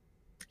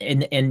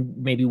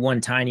maybe one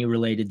tiny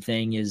related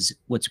thing is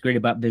what's great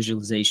about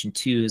visualization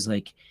too, is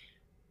like,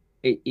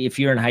 if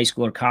you're in high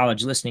school or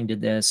college listening to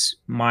this,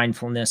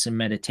 mindfulness and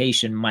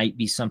meditation might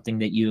be something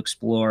that you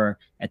explore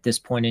at this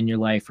point in your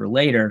life or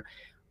later.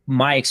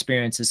 My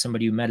experience as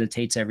somebody who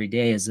meditates every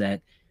day is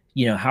that,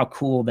 how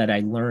cool that I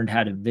learned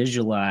how to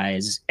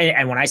visualize.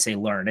 And when I say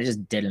learned, I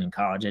just did it in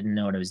college. I didn't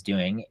know what I was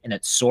doing, and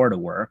it sort of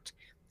worked.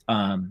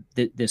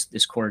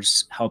 This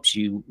course helps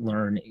you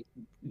learn,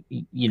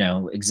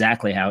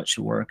 exactly how it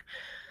should work.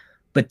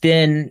 But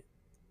then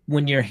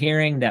when you're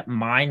hearing that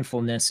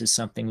mindfulness is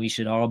something we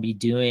should all be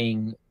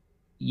doing,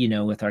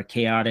 with our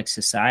chaotic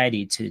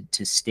society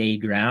to stay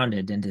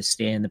grounded and to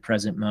stay in the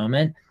present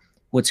moment,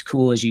 what's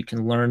cool is you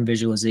can learn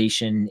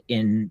visualization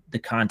in the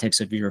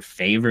context of your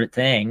favorite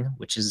thing,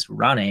 which is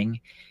running,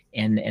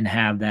 and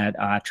have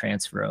that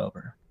transfer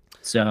over.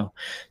 So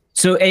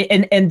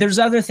there's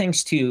other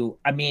things too.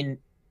 I mean,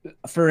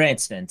 for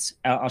instance,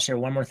 I'll share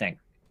one more thing.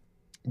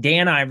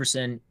 Dan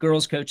Iverson,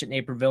 girls coach at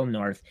Naperville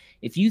North.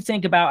 If you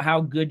think about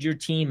how good your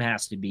team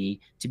has to be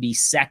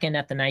second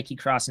at the Nike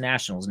Cross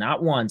Nationals,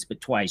 not once,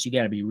 but twice, you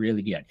got to be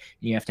really good.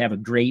 You have to have a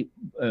great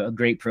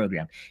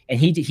program. And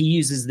he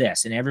uses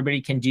this, and everybody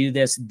can do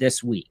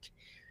this week.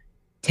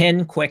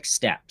 10 quick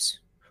steps.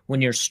 when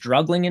you're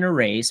struggling in a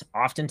race,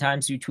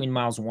 oftentimes between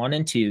miles 1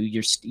 and 2,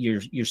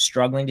 you're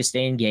struggling to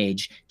stay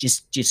engaged.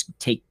 Just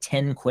take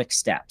 10 quick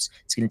steps.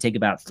 It's going to take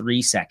about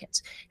 3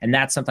 seconds. And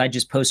that's something I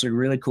just posted a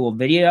really cool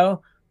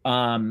video.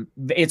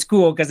 It's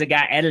cool because it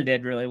got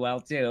edited really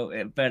well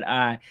too.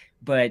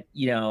 But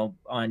you know,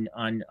 on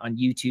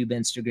YouTube,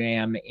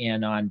 Instagram,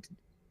 and on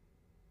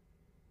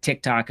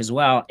TikTok as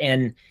well.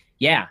 And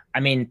yeah, I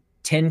mean,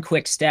 10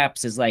 quick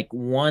steps is like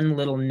one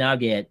little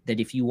nugget that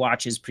if you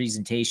watch his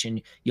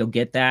presentation, you'll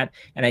get that.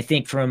 And I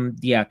think from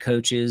the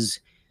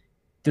coaches,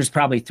 there's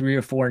probably 3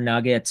 or 4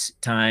 nuggets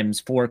times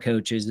 4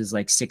 coaches is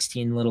like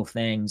 16 little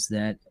things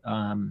that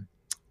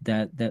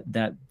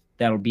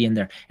that'll be in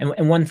there.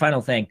 And one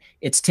final thing,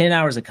 it's 10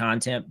 hours of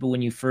content, but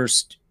when you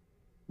first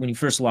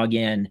log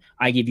in,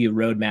 I give you a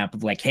roadmap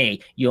of like,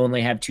 hey, you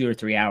only have 2 or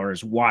 3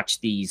 hours.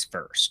 Watch these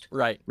first.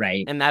 Right.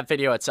 And that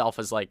video itself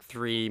is like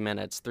 3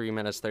 minutes,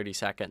 30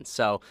 seconds.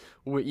 So,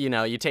 you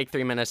know, you take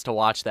 3 minutes to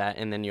watch that,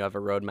 and then you have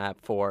a roadmap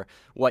for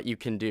what you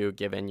can do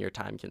given your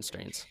time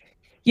constraints.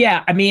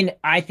 Yeah. I mean,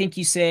 I think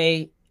you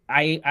say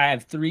I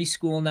have 3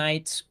 school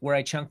nights where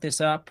I chunk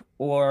this up,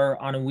 or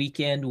on a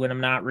weekend when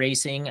I'm not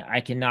racing, I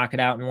can knock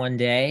it out in one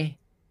day.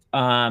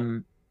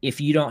 If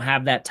you don't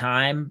have that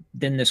time,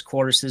 then this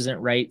course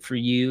isn't right for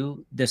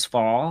you this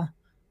fall.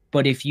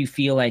 But if you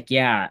feel like,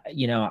 yeah,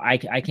 you know, I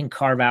can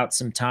carve out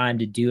some time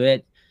to do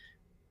it,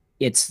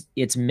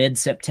 it's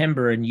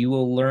mid-September, and you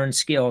will learn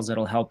skills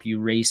that'll help you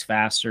race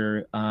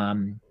faster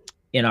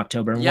in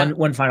October. And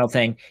one final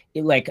thing,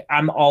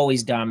 I'm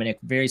always, Dominic,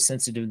 very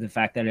sensitive to the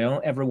fact that I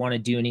don't ever want to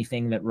do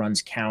anything that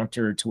runs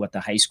counter to what the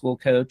high school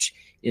coach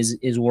is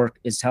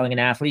telling an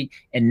athlete,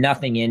 and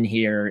nothing in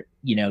here,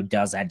 you know,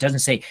 does that. It doesn't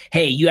say,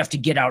 hey, you have to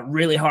get out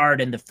really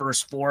hard in the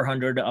first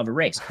 400 of a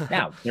race.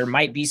 Now, there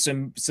might be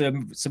some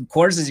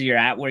courses you're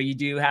at where you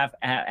do have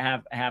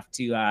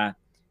to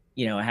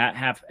you know,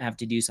 have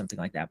to do something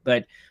like that.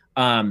 But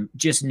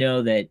just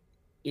know that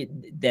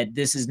that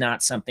this is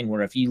not something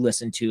where if you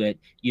listen to it,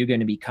 you're going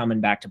to be coming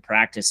back to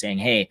practice saying,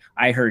 hey,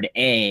 I heard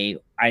A,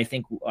 I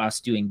think us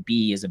doing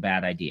B is a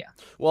bad idea.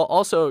 Well,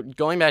 also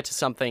going back to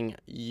something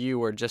you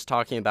were just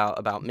talking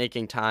about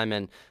making time,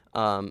 and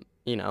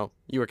you know,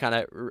 you were kind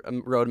of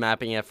road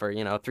mapping it for,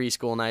 you know, 3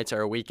 school nights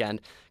or a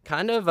weekend.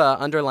 Kind of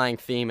underlying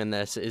theme in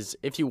this is,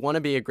 if you want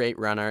to be a great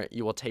runner,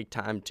 you will take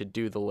time to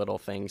do the little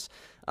things,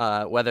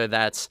 whether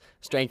that's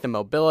strength and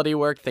mobility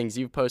work, things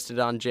you've posted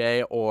on,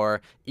 Jay,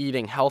 or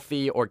eating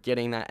healthy, or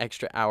getting that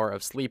extra hour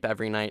of sleep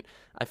every night.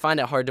 I find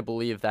it hard to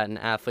believe that an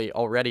athlete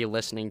already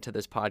listening to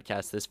this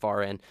podcast this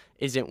far in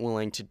isn't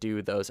willing to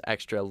do those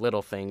extra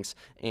little things.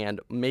 And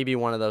maybe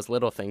one of those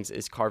little things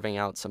is carving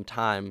out some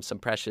time, some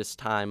precious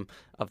time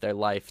of their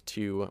life,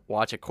 to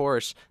watch a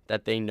course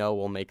that they know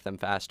will make them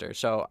faster.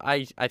 So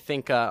I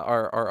think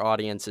our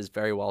audience is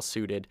very well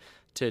suited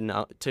to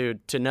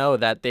know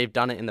that they've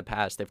done it in the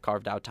past. They've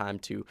carved out time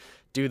to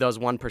do those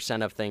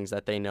 1% of things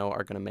that they know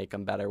are going to make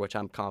them better, which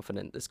I'm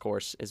confident this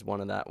course is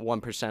one of that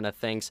 1% of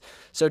things.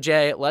 So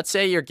Jay, let's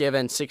say you're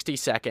given 60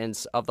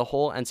 seconds of the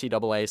whole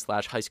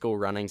NCAA/high school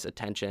running's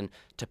attention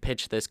to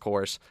pitch this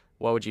course.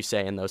 What would you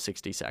say in those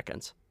 60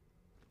 seconds?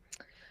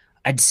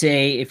 I'd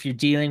say if you're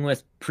dealing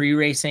with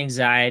pre-race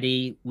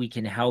anxiety, we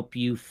can help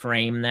you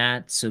frame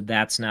that so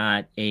that's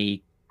not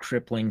a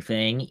crippling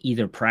thing,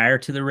 either prior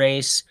to the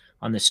race,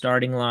 on the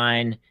starting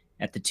line,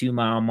 at the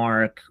 2-mile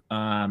mark,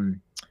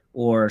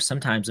 or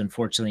sometimes,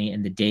 unfortunately,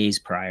 in the days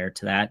prior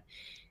to that.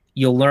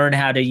 You'll learn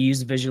how to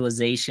use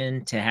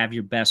visualization to have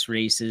your best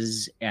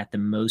races at the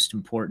most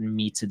important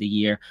meets of the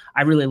year.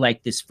 I really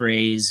like this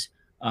phrase,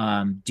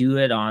 do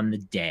it on the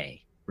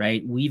day,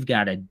 right? We've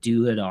got to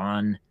do it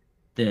on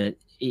the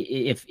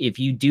if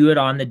you do it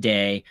on the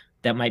day,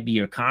 that might be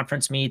your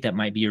conference meet, that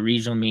might be your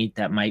regional meet,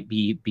 that might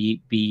be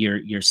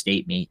your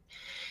state meet.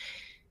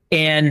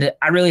 And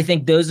I really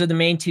think those are the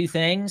main 2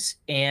 things.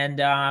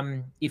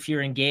 And if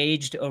you're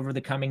engaged over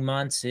the coming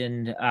months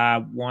and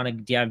want to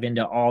dive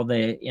into all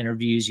the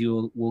interviews,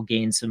 you will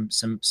gain some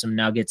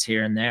nuggets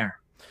here and there.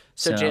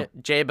 So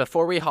Jay,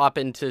 before we hop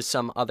into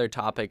some other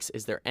topics,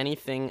 is there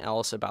anything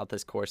else about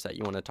this course that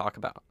you want to talk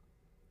about?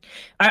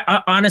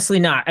 I honestly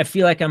not. I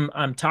feel like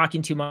I'm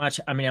talking too much.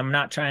 I mean, I'm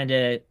not trying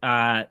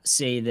to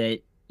say that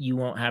you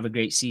won't have a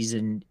great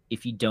season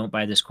if you don't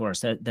buy this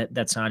course.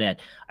 That's not it.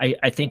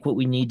 I think what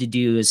we need to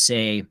do is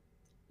say,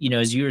 you know,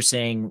 as you were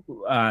saying,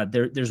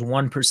 there's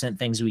 1%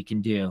 things we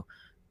can do: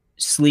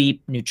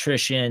 sleep,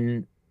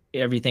 nutrition,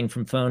 everything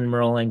from foam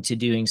rolling to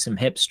doing some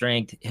hip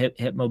strength,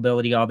 hip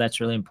mobility. All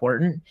that's really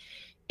important.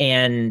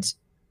 And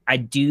I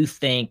do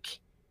think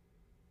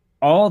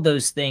all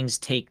those things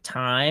take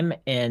time,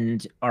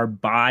 and our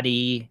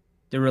body,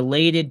 they're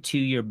related to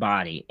your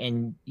body,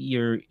 and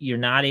you're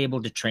not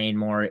able to train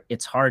more.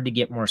 It's hard to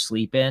get more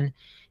sleep in.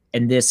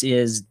 And this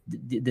is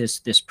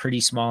this pretty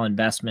small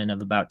investment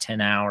of about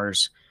 10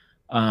 hours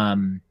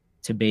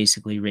to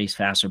basically race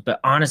faster.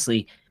 But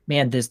honestly,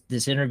 man,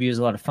 this interview is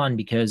a lot of fun,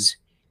 because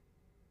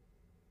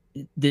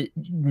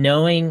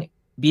knowing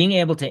being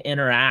able to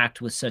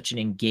interact with such an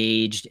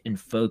engaged and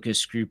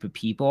focused group of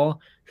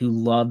people who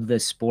love the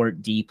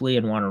sport deeply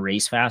and want to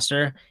race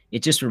faster,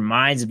 it just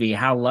reminds me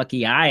how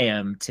lucky I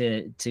am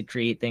to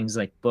create things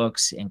like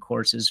books and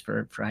courses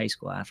for high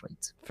school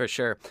athletes. For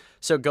sure.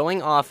 So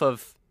going off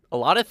of a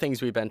lot of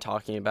things we've been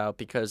talking about,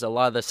 because a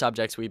lot of the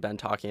subjects we've been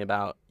talking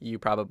about, you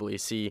probably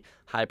see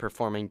high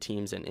performing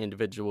teams and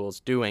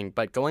individuals doing.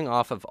 But going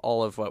off of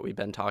all of what we've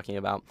been talking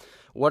about,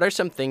 what are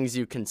some things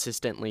you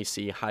consistently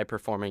see high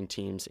performing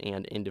teams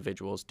and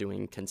individuals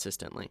doing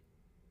consistently?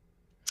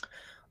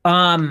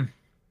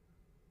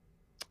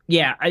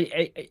 Yeah,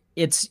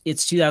 it's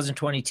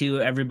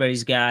 2022.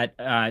 Everybody's got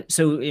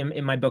so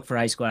in my book for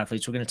high school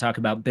athletes, we're going to talk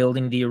about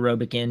building the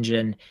aerobic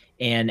engine,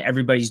 and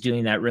everybody's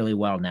doing that really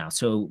well now.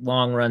 So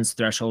long runs,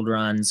 threshold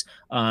runs,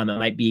 it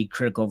might be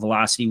critical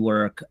velocity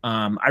work.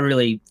 I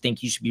really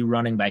think you should be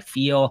running by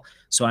feel.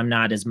 So I'm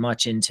not as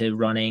much into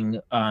running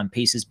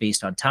paces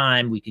based on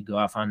time. We could go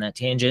off on that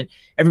tangent.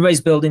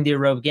 Everybody's building the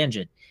aerobic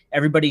engine.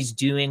 Everybody's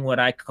doing what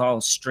I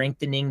call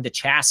strengthening the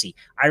chassis.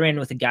 I ran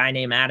with a guy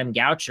named Adam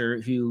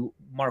Goucher, who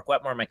Mark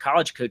Wetmore, my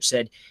college coach,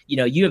 said, you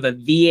know, you have a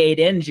V8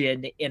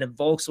 engine in a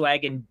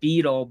Volkswagen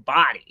Beetle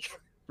body,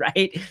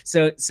 right?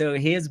 So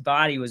his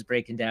body was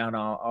breaking down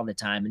all the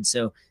time. And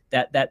so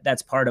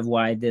that's part of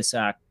why this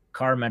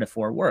car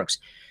metaphor works.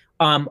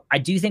 I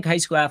do think high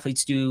school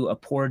athletes do a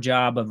poor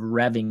job of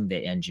revving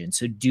the engine,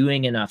 so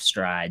doing enough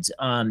strides.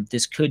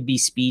 This could be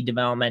speed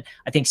development.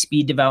 I think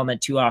speed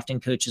development, too often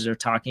coaches are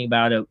talking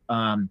about it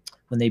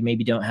when they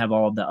maybe don't have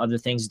all of the other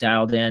things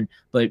dialed in,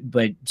 but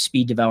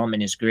speed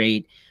development is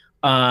great.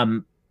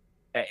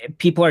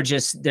 People are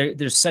just,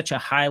 there's such a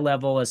high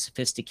level of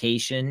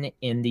sophistication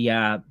in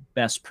the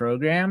best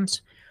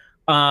programs.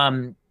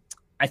 I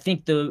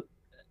think this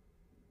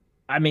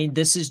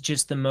is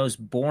just the most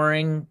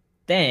boring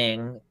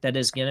thing that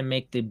is going to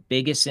make the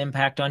biggest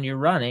impact on your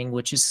running,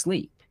 which is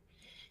sleep.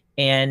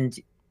 And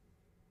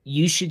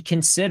you should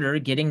consider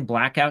getting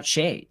blackout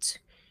shades.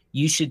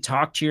 You should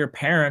talk to your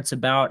parents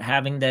about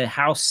having the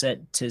house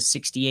set to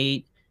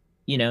 68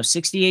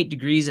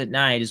 degrees at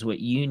night is what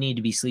you need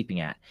to be sleeping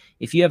at.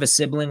 If you have a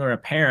sibling or a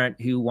parent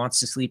who wants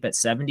to sleep at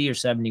 70 or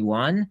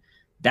 71,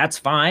 that's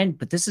fine.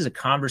 But this is a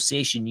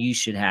conversation you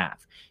should have.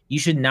 You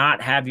should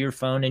not have your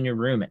phone in your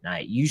room at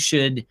night. You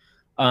should,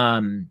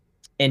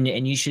 and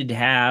you should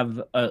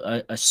have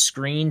a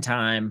screen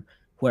time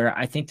where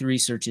I think the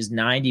research is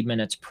 90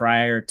 minutes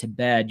prior to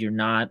bed, you're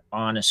not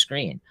on a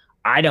screen.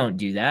 I don't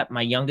do that.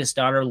 My youngest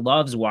daughter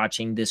loves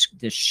watching this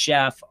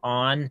chef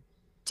on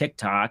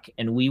TikTok,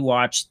 and we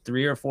watch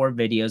 3 or 4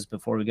 videos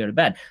before we go to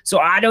bed. So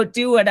I don't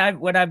do what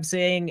I'm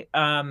saying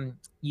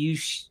you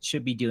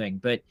should be doing.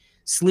 But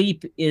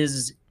sleep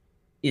is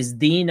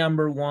the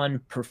number one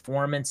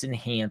performance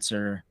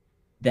enhancer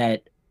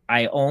that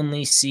I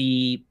only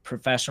see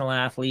professional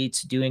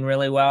athletes doing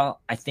really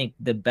well. I think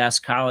the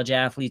best college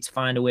athletes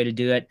find a way to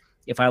do it.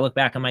 If I look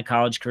back on my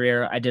college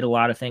career, I did a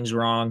lot of things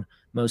wrong.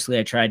 Mostly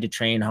I tried to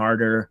train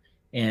harder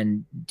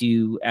and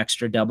do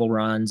extra double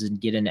runs and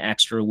get in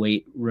extra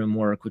weight room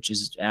work, which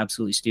is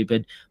absolutely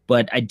stupid.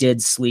 But I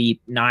did sleep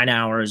 9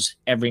 hours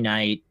every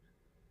night,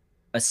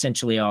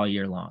 essentially all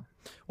year long.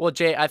 Well,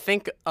 Jay, I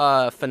think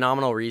a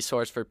phenomenal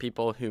resource for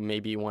people who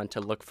maybe want to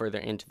look further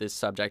into this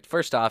subject.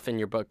 First off, in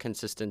your book,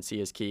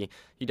 Consistency is Key,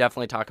 you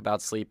definitely talk about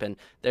sleep, and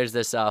there's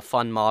this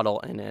fun model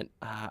in it.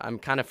 I'm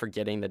kind of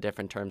forgetting the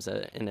different terms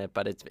in it,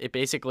 but it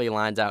basically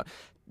lines out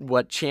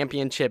what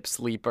championship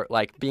sleeper,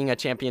 like being a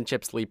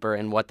championship sleeper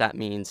and what that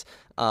means,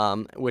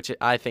 which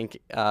I think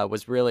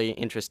was really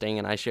interesting,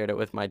 and I shared it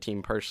with my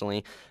team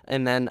personally.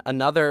 And then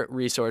another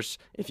resource,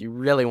 if you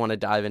really want to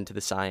dive into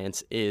the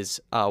science,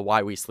 is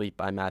Why We Sleep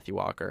by Matthew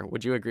Walker.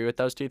 Would you agree with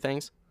those two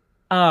things?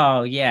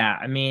 Oh, yeah.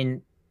 I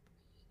mean,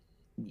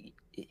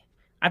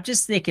 I'm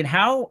just thinking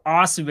how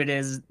awesome it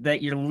is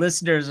that your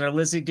listeners are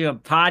listening to a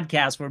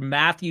podcast where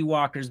Matthew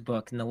Walker's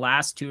book in the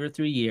last 2 or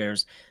 3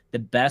 years, the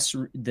best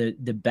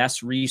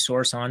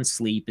resource on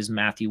sleep is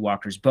Matthew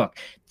Walker's book.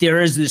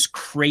 There is this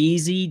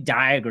crazy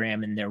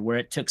diagram in there where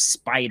it took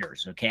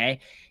spiders, okay?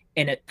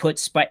 And it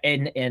put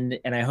and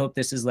I hope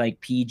this is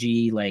like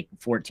PG like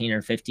 14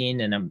 or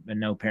 15, and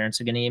no parents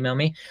are going to email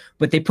me,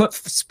 but they put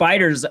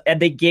spiders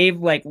and they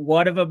gave like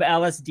one of them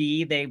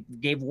LSD, they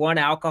gave one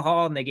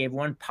alcohol, and they gave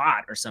one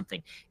pot or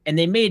something, and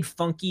they made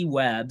funky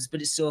webs,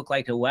 but it still looked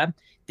like a web.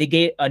 They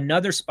gave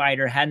another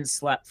spider hadn't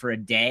slept for a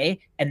day,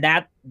 and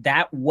that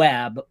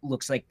web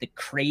looks like the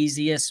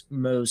craziest,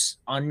 most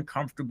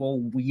uncomfortable,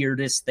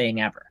 weirdest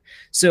thing ever.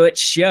 So it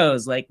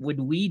shows like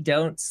when we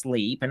don't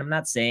sleep, and I'm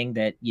not saying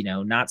that,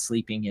 not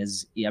sleeping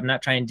is, I'm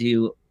not trying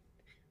to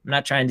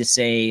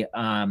say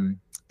that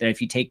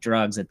if you take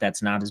drugs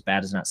that's not as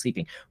bad as not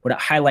sleeping. What it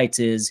highlights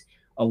is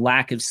a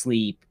lack of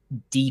sleep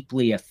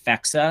deeply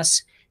affects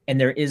us.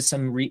 And there's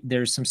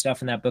some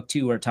stuff in that book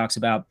too, where it talks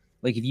about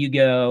like,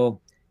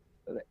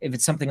 if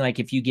it's something like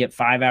if you get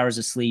 5 hours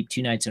of sleep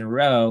 2 nights in a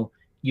row,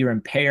 you're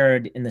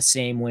impaired in the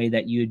same way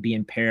that you would be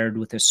impaired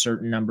with a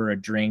certain number of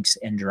drinks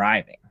and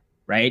driving,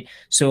 right?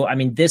 So, I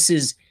mean,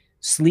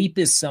 sleep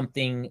is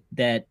something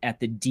that at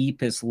the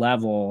deepest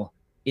level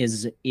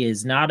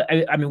is not,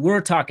 I mean,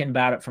 we're talking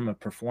about it from a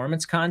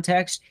performance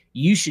context.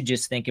 You should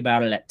just think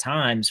about it at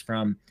times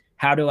from,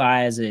 how do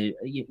I, as a,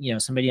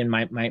 somebody in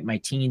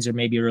my teens or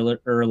maybe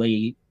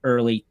early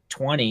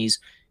 20s,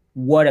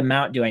 what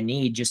amount do I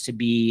need just to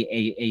be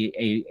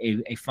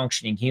a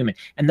functioning human?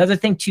 Another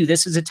thing too,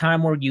 this is a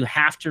time where you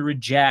have to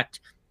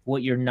reject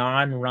what your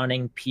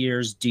non-running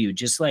peers do.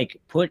 Just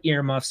like put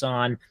earmuffs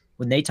on.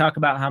 When they talk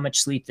about how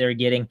much sleep they're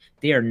getting,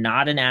 they are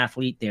not an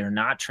athlete. They are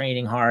not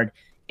training hard.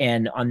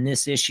 And on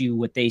this issue,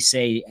 what they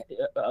say,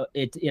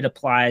 it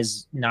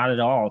applies not at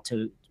all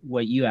to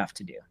what you have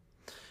to do.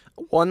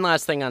 One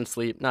last thing on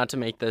sleep, not to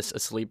make this a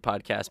sleep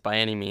podcast by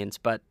any means,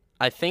 but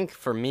I think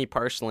for me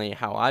personally,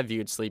 how I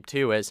viewed sleep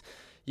too is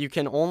you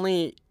can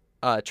only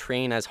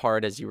train as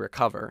hard as you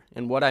recover.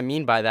 And what I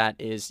mean by that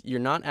is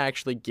you're not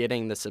actually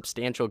getting the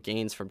substantial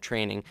gains from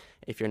training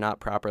if you're not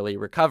properly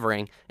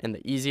recovering. And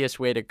the easiest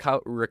way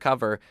to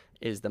recover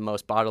is the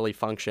most bodily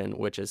function,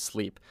 which is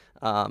sleep.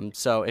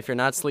 So if you're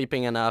not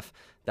sleeping enough,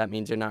 that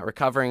means you're not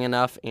recovering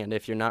enough. And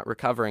if you're not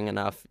recovering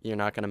enough, you're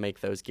not going to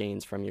make those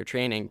gains from your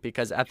training.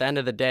 Because at the end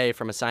of the day,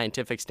 from a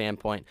scientific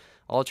standpoint,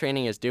 all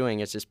training is doing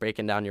is just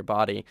breaking down your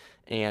body.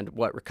 And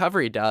what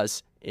recovery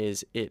does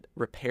is it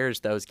repairs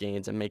those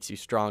gains and makes you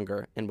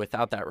stronger. And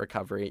without that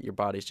recovery, your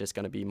body's just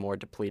going to be more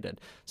depleted.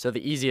 So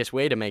the easiest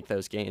way to make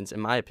those gains, in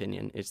my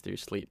opinion, is through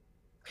sleep.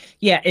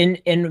 Yeah,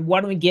 and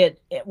why don't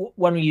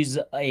we use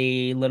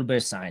a little bit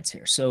of science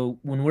here? So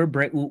when we're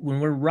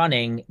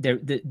running,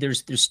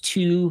 there's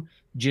two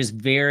just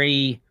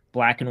very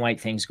black and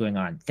white things going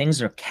on.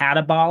 Things are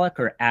catabolic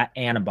or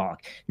anabolic.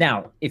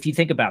 Now, if you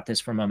think about this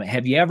for a moment,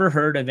 have you ever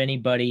heard of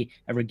anybody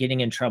ever getting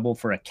in trouble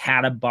for a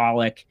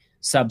catabolic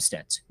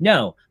substance?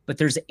 No, but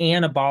there's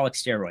anabolic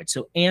steroids.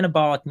 So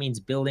anabolic means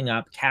building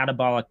up,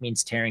 catabolic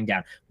means tearing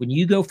down. When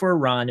you go for a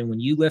run and when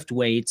you lift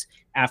weights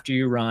after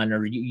you run,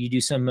 or you do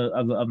some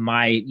of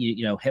my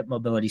hip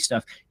mobility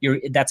stuff,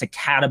 that's a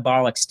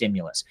catabolic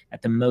stimulus.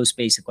 At the most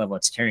basic level,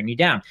 it's tearing you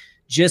down.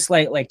 Just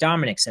like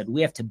Dominic said,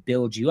 we have to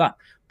build you up.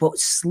 But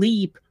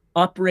sleep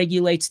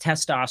upregulates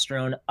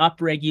testosterone,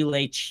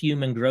 upregulates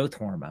human growth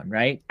hormone,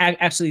 right?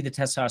 Actually, the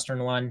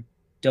testosterone one,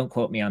 don't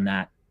quote me on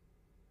that.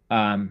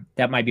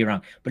 That might be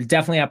wrong, but it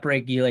definitely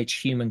upregulates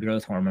human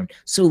growth hormone.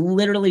 So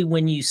literally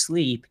when you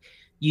sleep,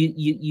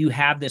 you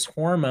have this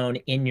hormone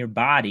in your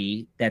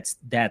body that's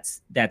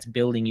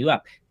building you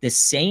up. The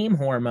same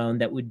hormone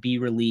that would be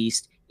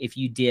released if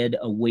you did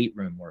a weight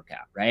room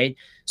workout, right?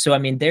 So, I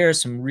mean,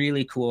 there's some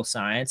really cool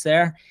science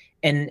there.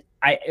 And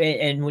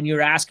when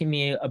you're asking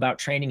me about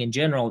training in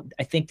general,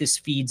 I think this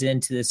feeds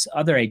into this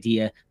other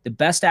idea. The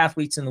best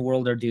athletes in the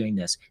world are doing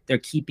this. They're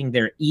keeping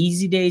their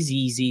easy days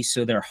easy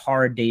so their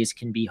hard days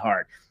can be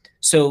hard.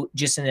 So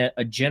just in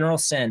a general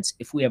sense,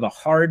 if we have a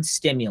hard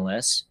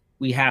stimulus,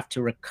 we have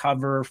to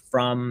recover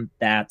from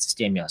that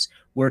stimulus.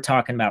 We're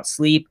talking about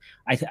sleep.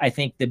 I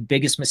think the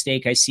biggest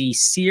mistake I see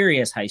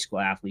serious high school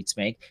athletes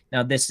make.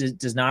 Now, this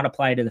does not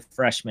apply to the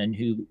freshman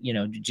who,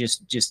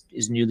 just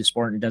is new to the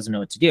sport and doesn't know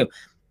what to do.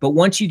 But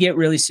once you get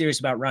really serious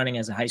about running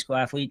as a high school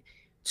athlete,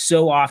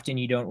 so often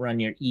you don't run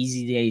your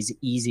easy days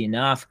easy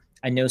enough.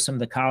 I know some of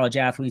the college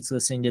athletes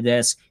listening to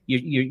this,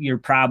 you're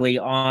probably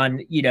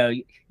on,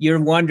 you're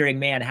wondering,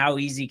 man, how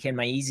easy can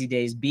my easy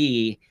days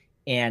be?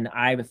 And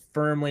I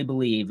firmly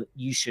believe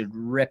you should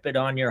rip it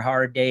on your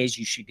hard days.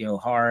 You should go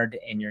hard,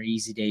 and your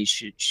easy days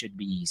should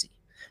be easy.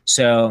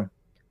 So,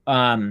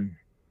 I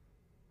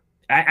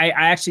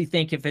actually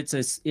think if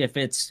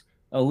it's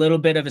a little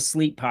bit of a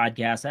sleep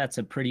podcast, that's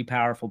a pretty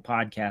powerful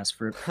podcast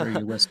for your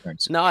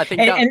listeners. No, I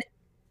think and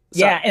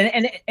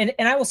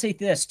I will say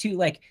this too,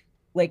 like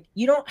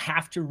you don't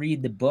have to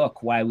read the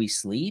book Why We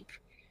Sleep.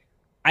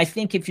 I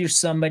think if you're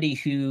somebody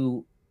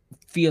who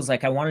feels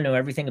like I want to know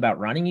everything about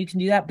running, you can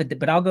do that.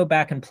 But I'll go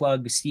back and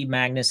plug Steve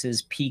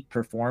Magnus's Peak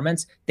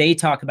Performance. They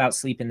talk about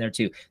sleep in there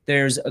too.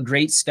 There's a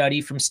great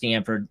study from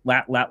Stanford,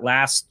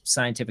 last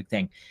scientific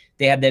thing.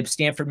 They had the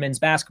Stanford men's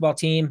basketball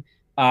team.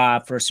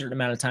 For a certain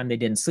amount of time, they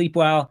didn't sleep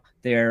well.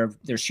 Their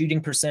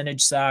shooting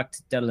percentage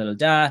sucked.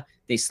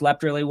 They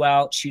slept really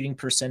well. Shooting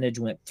percentage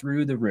went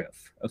through the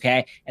roof.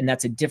 Okay, and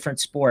that's a different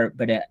sport,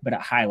 but it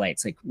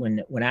highlights like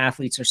when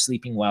athletes are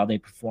sleeping well, they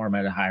perform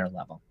at a higher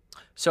level.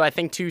 So I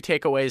think two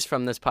takeaways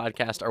from this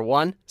podcast are,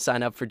 one,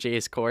 sign up for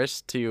Jay's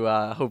course to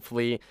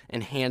hopefully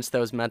enhance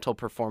those mental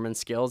performance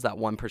skills, that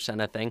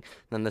 1% thing. And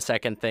then the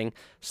second thing,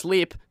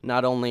 sleep,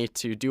 not only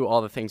to do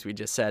all the things we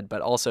just said,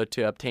 but also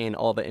to obtain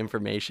all the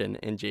information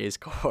in Jay's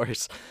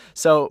course.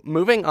 So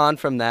moving on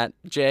from that,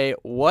 Jay,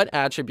 what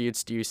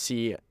attributes do you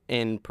see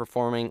in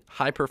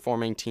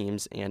high-performing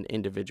teams and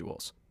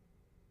individuals?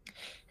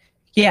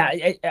 Yeah,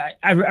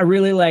 I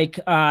really like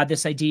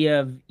this idea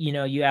of,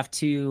 you have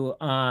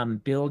to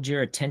build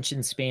your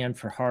attention span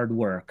for hard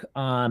work.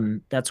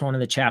 That's one of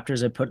the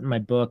chapters I put in my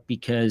book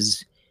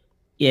because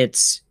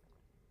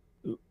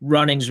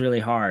running's really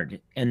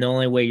hard. And the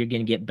only way you're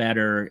going to get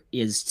better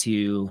is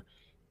to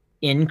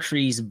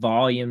increase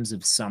volumes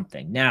of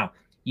something. Now,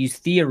 you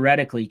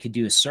theoretically could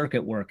do a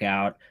circuit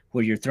workout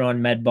where you're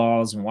throwing med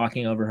balls and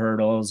walking over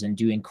hurdles and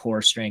doing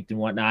core strength and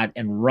whatnot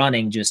and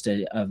running just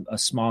a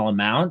small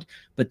amount.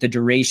 But the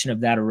duration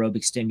of that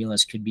aerobic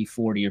stimulus could be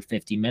 40 or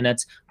 50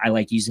 minutes. I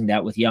like using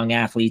that with young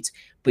athletes,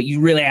 but you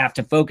really have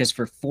to focus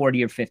for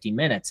 40 or 50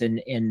 minutes.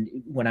 And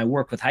when I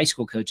work with high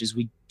school coaches,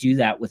 we do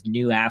that with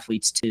new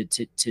athletes to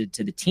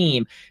the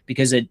team,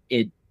 because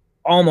it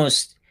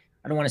almost,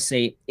 I don't want to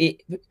say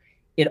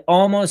it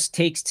almost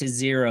takes to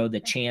zero the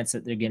chance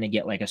that they're going to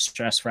get like a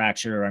stress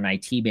fracture or an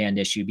IT band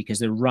issue because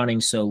they're running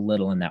so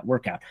little in that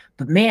workout.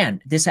 But man,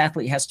 this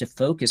athlete has to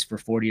focus for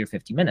 40 or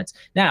 50 minutes.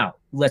 Now,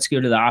 let's go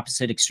to the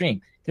opposite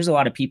extreme. There's a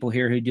lot of people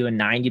here who do a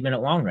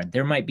 90-minute long run.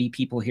 There might be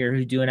people here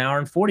who do an hour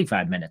and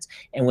 45 minutes.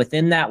 And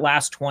within that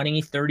last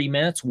 20, 30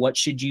 minutes, what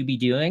should you be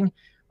doing?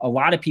 A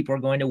lot of people are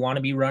going to want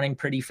to be running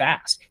pretty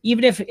fast.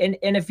 Even if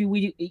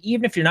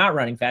even if you're not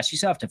running fast, you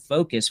still have to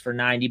focus for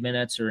 90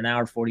 minutes or an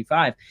hour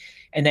 45.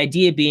 And the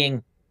idea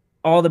being,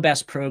 all the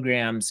best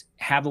programs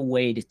have a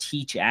way to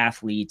teach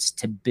athletes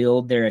to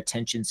build their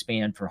attention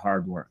span for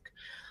hard work.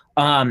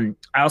 I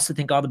also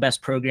think all the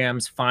best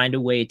programs find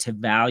a way to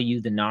value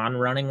the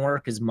non-running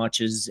work as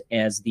much as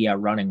the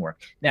running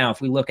work. Now,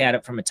 if we look at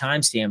it from a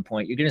time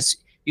standpoint, you're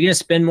gonna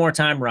spend more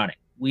time running.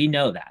 We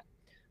know that.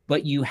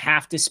 But you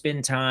have to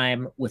spend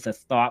time with a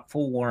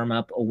thoughtful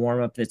warm-up, a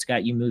warm-up that's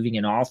got you moving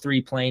in all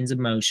three planes of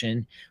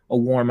motion, a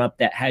warm-up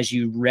that has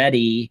you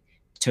ready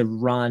to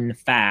run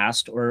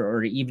fast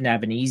or even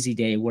have an easy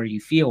day where you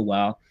feel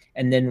well.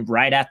 And then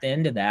right at the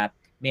end of that,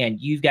 man,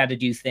 you've got to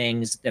do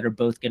things that are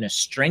both going to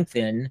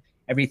strengthen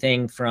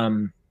everything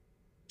from,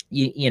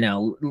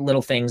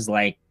 little things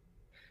like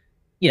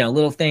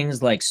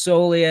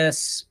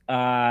soleus.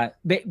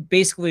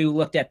 Basically, we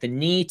looked at the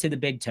knee to the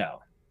big toe.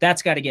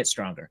 That's got to get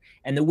stronger.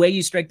 And the way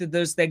you strengthen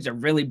those things are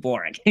really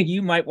boring.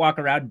 You might walk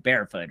around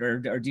barefoot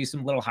or do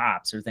some little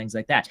hops or things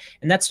like that.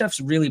 And that stuff's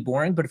really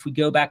boring. But if we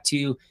go back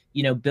to,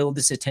 build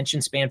this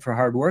attention span for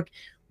hard work,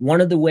 one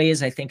of the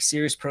ways I think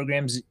serious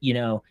programs,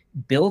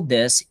 build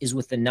this is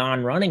with the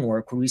non-running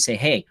work, where we say,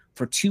 hey,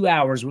 for 2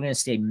 hours, we're going to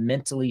stay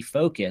mentally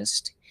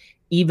focused,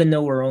 even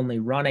though we're only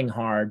running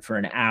hard for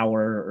an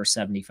hour or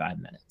 75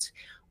 minutes.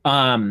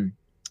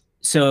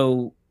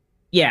 So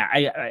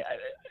yeah,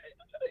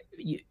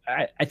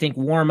 I think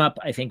warm up,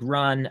 I think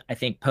run, I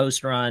think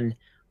post run,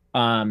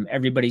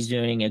 everybody's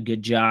doing a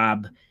good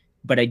job,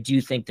 but I do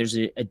think there's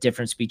a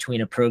difference between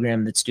a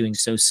program that's doing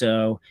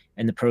so-so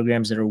and the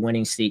programs that are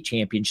winning state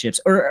championships,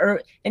 and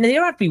they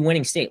don't have to be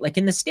winning state. Like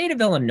in the state of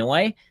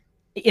Illinois,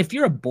 if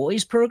you're a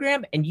boys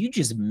program and you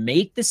just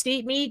make the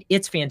state meet,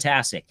 it's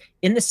fantastic.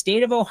 In the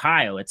state of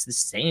Ohio, it's the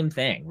same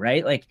thing,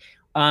 right? Like,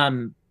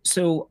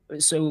 so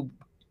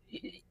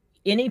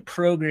any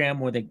program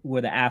where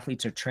the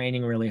athletes are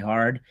training really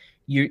hard,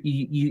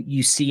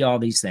 you see all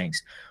these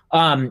things.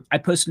 I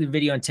posted a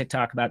video on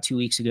TikTok about 2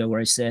 weeks ago where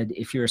I said,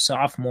 if you're a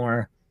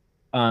sophomore,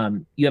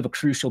 you have a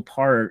crucial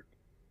part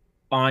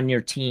on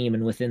your team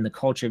and within the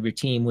culture of your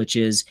team, which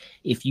is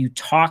if you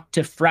talk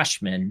to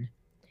 5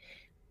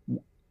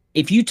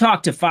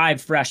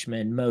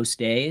 freshmen most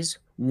days,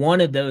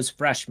 one of those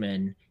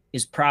freshmen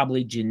is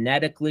probably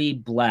genetically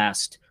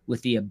blessed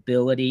with the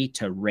ability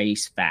to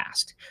race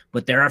fast.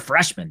 But they're a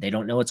freshman. They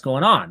don't know what's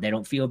going on. They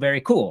don't feel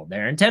very cool.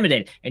 They're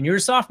intimidated. And you're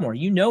a sophomore.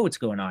 You know what's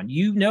going on.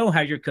 You know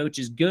how your coach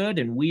is good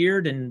and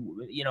weird and,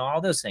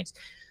 all those things.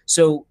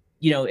 So,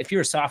 if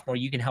you're a sophomore,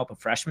 you can help a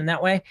freshman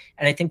that way.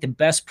 And I think the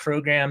best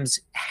programs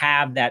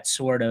have that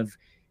sort of,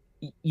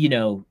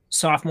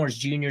 sophomores,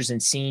 juniors,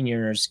 and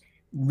seniors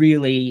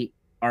really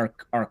are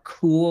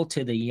cool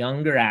to the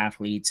younger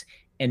athletes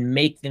and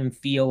make them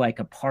feel like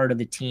a part of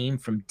the team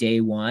from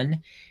day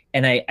one.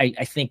 And I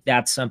think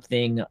that's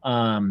something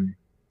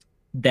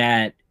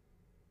that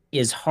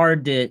is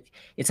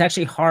it's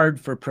actually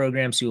hard for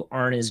programs who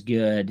aren't as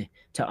good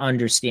to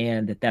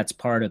understand that that's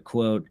part of,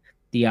 quote,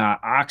 the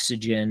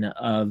oxygen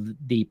of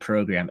the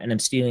program. And I'm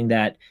stealing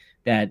that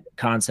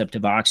concept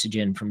of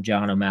oxygen from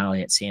John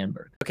O'Malley at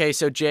Sandberg. Okay,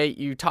 so Jay,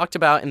 you talked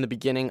about in the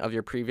beginning of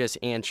your previous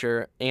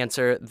answer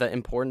the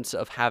importance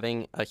of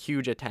having a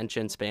huge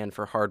attention span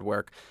for hard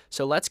work.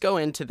 So let's go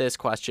into this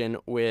question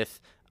with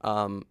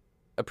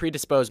a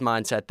predisposed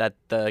mindset that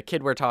the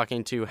kid we're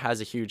talking to has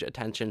a huge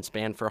attention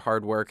span for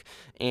hard work,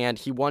 and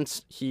he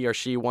or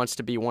she wants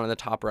to be one of the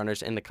top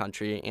runners in the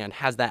country and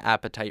has that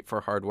appetite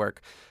for hard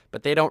work,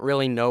 but they don't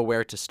really know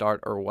where to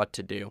start or what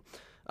to do.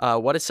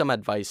 What is some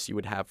advice you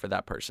would have for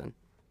that person?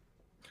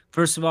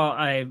 First of all,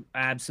 I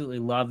absolutely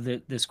love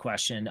this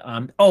question.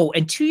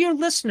 And to your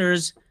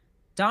listeners,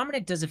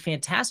 Dominic does a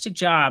fantastic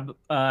job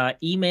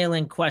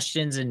emailing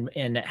questions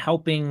and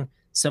helping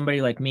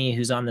somebody like me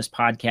who's on this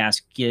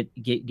podcast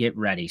get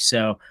ready.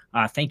 So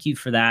thank you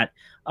for that.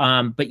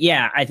 But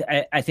yeah,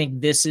 I think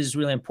this is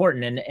really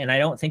important. And I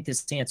don't think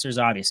this answer is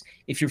obvious.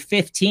 If you're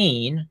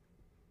 15,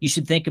 you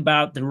should think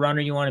about the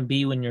runner you want to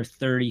be when you're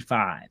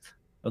 35.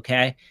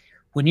 Okay.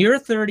 When you're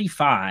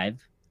 35,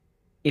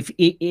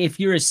 if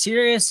you're as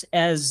serious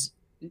as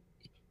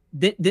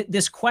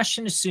this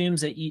question assumes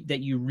that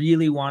you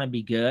really want to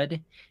be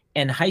good.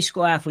 And high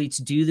school athletes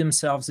do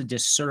themselves a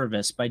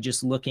disservice by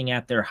just looking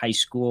at their high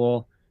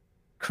school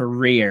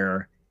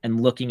career and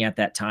looking at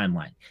that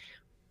timeline.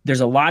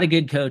 There's a lot of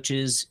good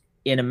coaches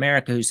in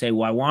America who say,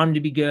 well, I want them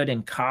to be good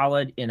in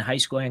college, in high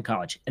school and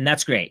college. And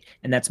that's great.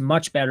 And that's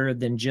much better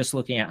than just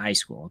looking at high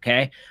school.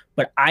 Okay.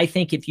 But I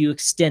think if you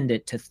extend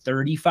it to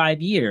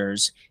 35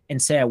 years and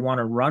say, I want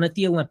to run at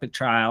the Olympic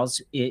trials,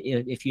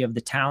 if you have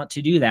the talent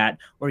to do that,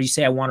 or you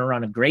say, I want to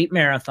run a great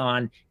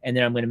marathon and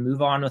then I'm going to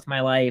move on with my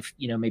life,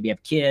 maybe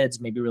have kids,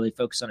 maybe really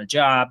focus on a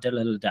job,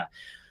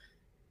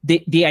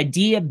 The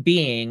idea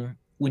being,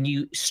 when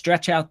you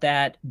stretch out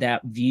that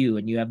view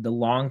and you have the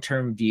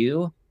long-term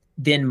view,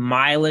 then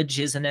mileage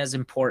isn't as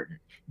important.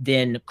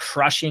 Then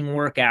crushing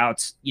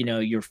workouts,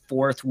 your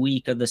 4th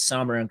week of the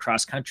summer in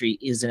cross country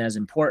isn't as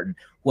important.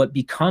 What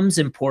becomes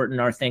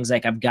important are things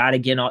like, I've got to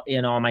get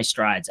in all my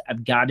strides.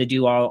 I've got to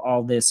do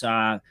all this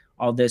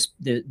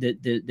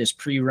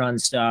pre-run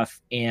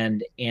stuff,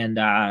 and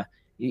I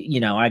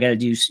got to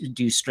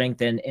do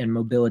strength and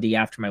mobility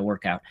after my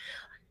workout.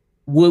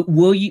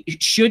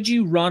 Should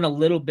you run a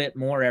little bit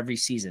more every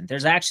season?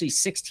 There's actually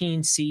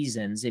 16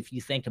 seasons if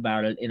you think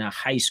about it. In a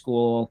high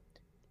school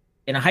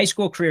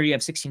career, you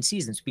have 16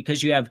 seasons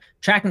because you have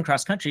track and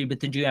cross country, but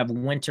then you have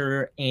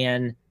winter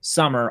and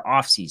summer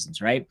off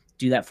seasons, right?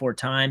 Do that 4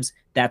 times,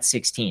 that's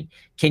 16.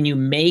 Can you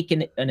make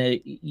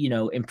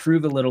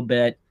improve a little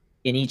bit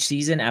in each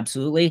season?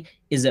 Absolutely.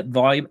 Is it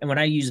volume? And when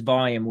I use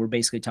volume, we're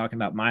basically talking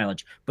about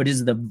mileage, but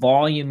is the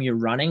volume you're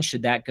running,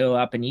 should that go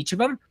up in each of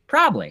them?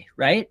 Probably,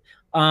 right?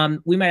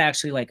 We might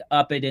actually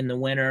up it in the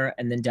winter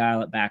and then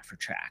dial it back for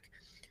track.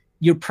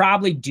 You're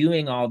probably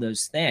doing all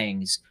those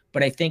things,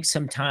 but I think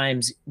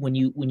sometimes when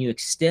you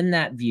extend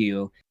that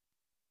view,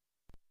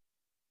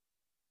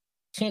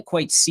 can't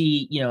quite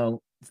see,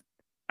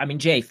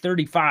 Jay,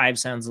 35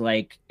 sounds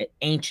like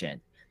ancient,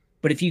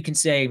 but if you can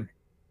say,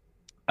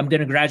 I'm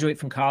going to graduate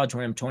from college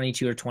when I'm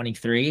 22 or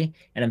 23,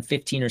 and I'm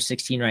 15 or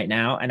 16 right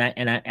now, and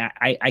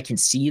I can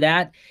see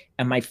that,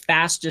 and my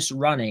fastest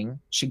running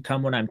should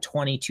come when I'm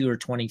 22 or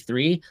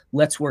 23.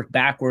 Let's work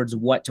backwards.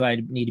 What do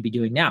I need to be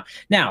doing now?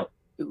 Now,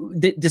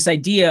 this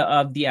idea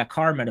of the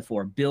car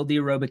metaphor, build the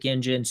aerobic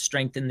engine,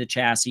 strengthen the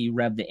chassis,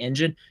 rev the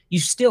engine, you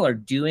still are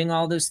doing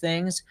all those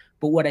things.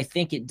 But what I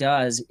think it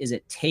does is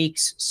it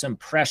takes some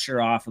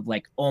pressure off of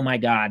oh my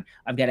God,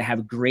 I've got to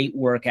have great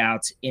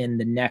workouts in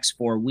the next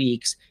 4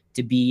 weeks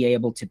to be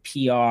able to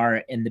PR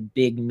in the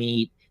big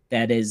meet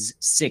that is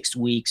 6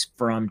 weeks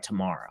from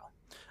tomorrow.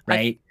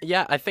 Right?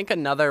 I think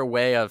another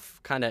way of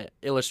kind of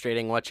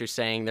illustrating what you're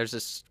saying, there's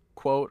this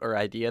quote or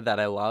idea that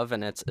I love,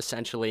 and it's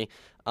essentially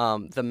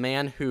the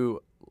man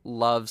who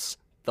loves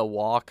the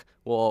walk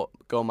will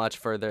go much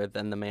further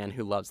than the man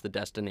who loves the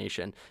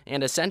destination.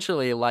 And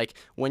essentially,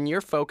 when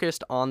you're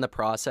focused on the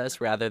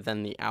process rather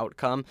than the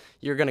outcome,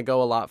 you're going to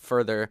go a lot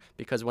further,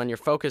 because when you're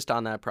focused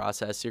on that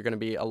process, you're going to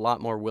be a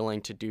lot more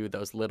willing to do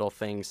those little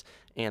things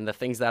and the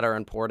things that are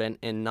important,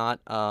 and not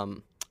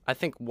I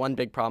think one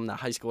big problem that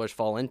high schoolers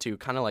fall into,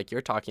 kind of like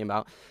you're talking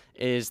about,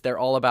 is they're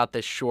all about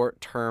this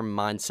short-term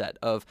mindset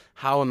of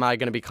how am I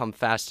going to become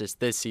fastest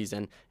this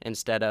season,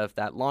 instead of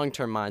that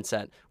long-term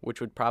mindset,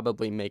 which would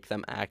probably make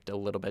them act a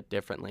little bit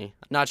differently.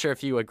 Not sure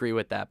if you agree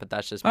with that, but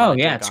that's just my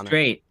take on it. It's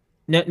great.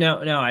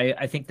 No,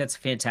 I think that's a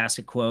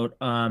fantastic quote.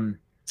 I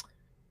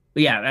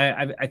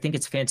think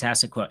it's a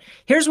fantastic quote.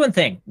 Here's one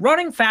thing.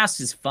 Running fast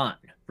is fun,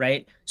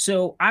 right?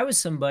 So I was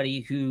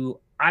somebody who,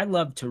 I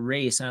love to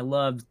race, and I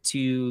love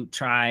to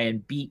try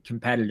and beat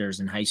competitors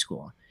in high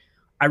school.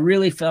 I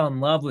really fell in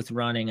love with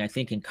running, I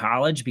think, in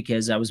college,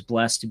 because I was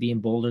blessed to be in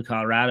Boulder,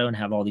 Colorado, and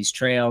have all these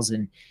trails.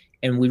 And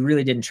we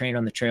really didn't train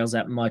on the trails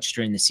that much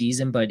during the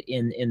season, but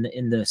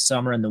in the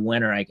summer and the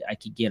winter, I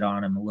could get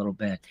on them a little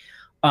bit.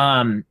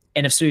 And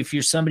if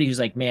you're somebody who's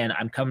like, man,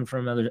 I'm coming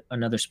from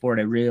another sport,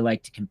 I really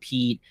like to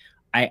compete,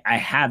 I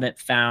haven't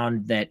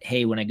found that,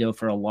 hey, when I go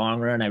for a long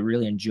run, I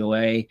really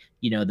enjoy,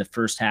 the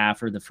first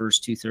half or the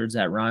first 2/3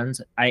 that runs.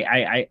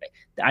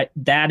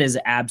 That is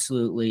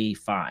absolutely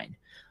fine.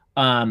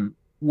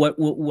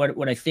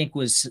 What I think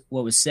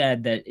what was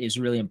said that is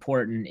really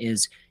important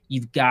is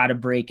you've got to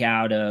break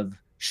out of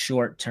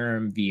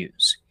short-term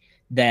views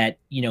that,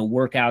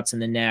 workouts in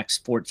the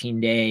next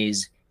 14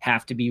 days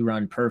have to be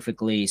run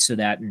perfectly so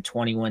that in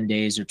 21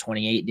 days or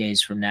 28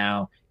 days from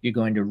now, you're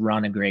going to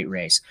run a great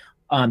race.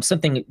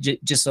 Something,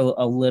 just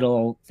a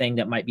little thing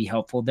that might be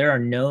helpful. There are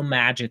no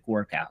magic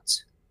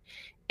workouts,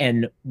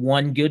 and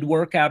one good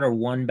workout or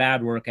one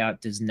bad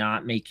workout does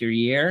not make your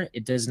year.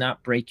 It does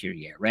not break your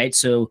year, right?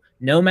 So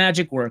no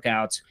magic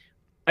workouts.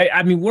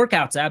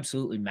 Workouts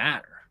absolutely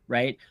matter,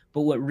 right?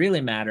 But what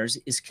really matters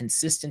is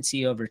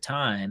consistency over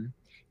time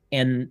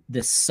and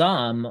the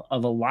sum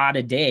of a lot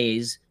of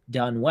days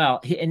done well.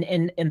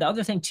 And the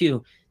other thing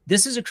too,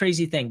 this is a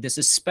crazy thing. This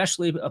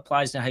especially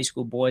applies to high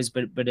school boys,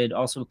 but it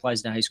also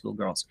applies to high school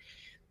girls.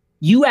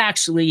 You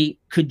actually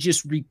could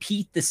just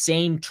repeat the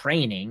same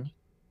training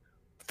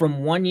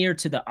from one year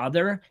to the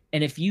other.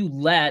 And if you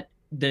let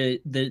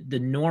the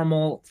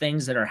normal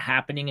things that are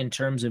happening in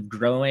terms of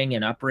growing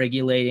and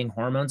upregulating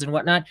hormones and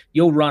whatnot,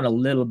 you'll run a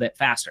little bit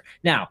faster.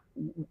 Now,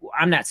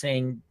 I'm not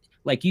saying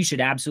like you should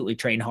absolutely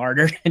train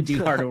harder and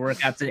do harder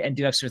workouts and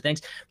do extra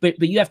things, but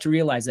you have to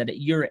realize that at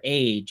your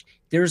age,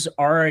 there's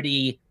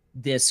already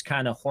this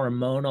kind of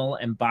hormonal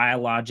and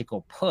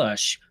biological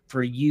push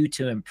for you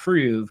to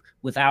improve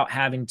without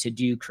having to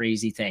do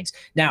crazy things.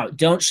 Now,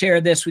 don't share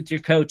this with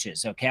your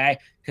coaches, okay?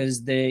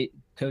 Because the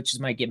coaches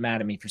might get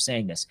mad at me for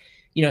saying this.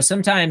 You know,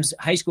 sometimes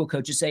high school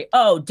coaches say,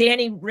 "Oh,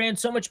 Danny ran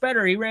so much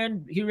better. He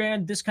ran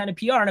this kind of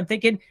PR." And I'm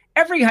thinking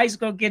every high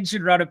school kid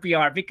should run a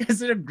PR because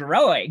they're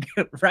growing,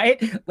 right?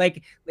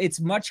 Like it's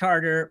much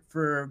harder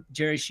for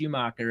Jerry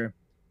Schumacher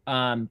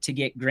to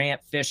get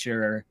Grant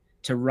Fisher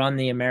to run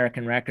the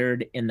American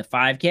record in the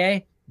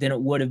 5K than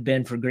it would have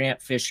been for Grant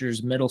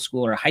Fisher's middle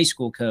school or high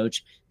school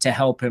coach to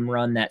help him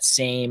run that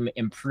same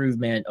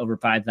improvement over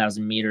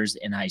 5,000 meters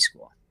in high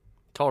school.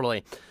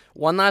 Totally.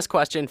 One last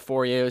question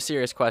for you, a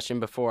serious question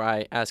before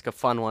I ask a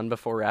fun one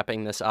before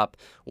wrapping this up.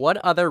 What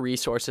other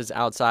resources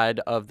outside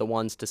of the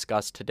ones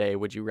discussed today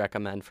would you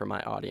recommend for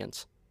my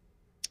audience?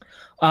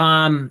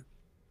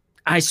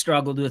 I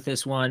struggled with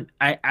this one.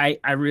 I'd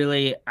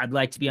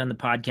like to be on the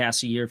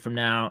podcast a year from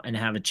now and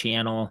have a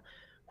channel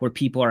where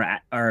people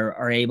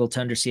are able to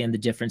understand the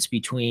difference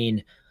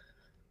between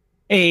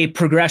a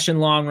progression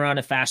long run,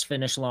 a fast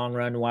finish long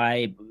run,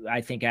 why I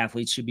think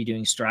athletes should be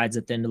doing strides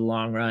at the end of the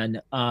long run.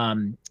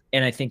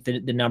 And I think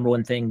that the number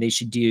one thing they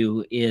should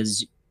do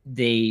is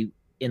in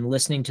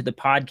listening to the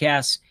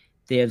podcast,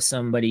 they have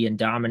somebody in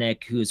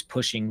Dominic who is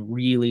pushing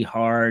really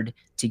hard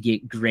to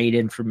get great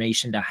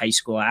information to high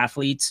school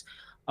athletes.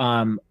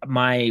 I'm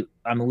a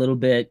little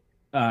bit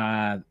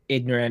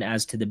ignorant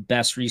as to the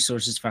best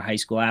resources for high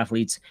school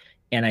athletes.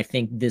 And I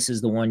think this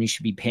is the one you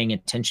should be paying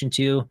attention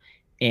to.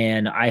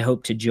 And I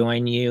hope to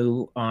join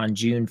you on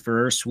June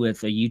 1st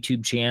with a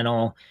YouTube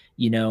channel,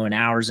 you know, and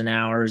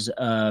hours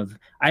of,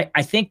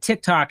 I think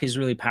TikTok is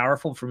really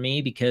powerful for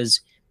me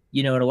because,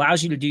 you know, it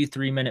allows you to do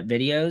 3-minute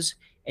videos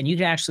and you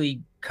can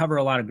actually cover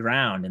a lot of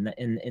ground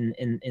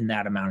in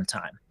that amount of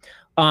time.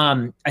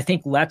 I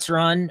think Let's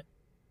Run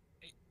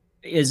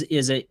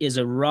is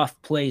a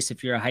rough place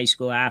if you're a high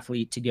school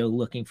athlete to go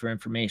looking for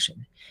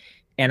information.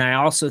 And I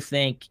also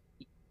think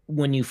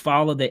when you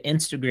follow the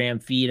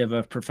Instagram feed of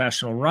a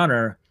professional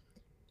runner,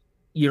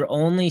 you're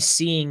only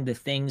seeing the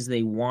things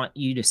they want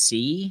you to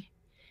see,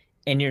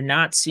 and you're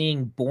not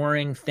seeing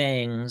boring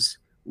things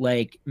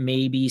like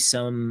maybe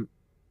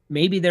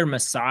they're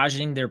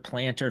massaging their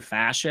plantar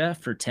fascia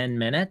for 10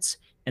 minutes,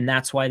 and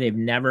that's why they've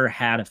never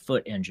had a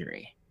foot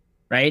injury.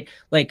 Right?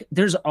 Like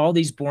there's all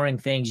these boring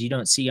things you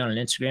don't see on an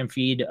Instagram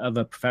feed of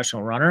a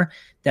professional runner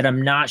that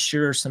I'm not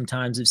sure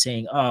sometimes of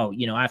saying, oh,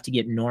 you know, I have to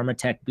get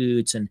Normatec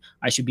boots and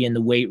I should be in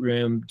the weight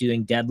room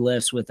doing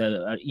deadlifts with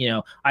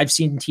I've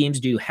seen teams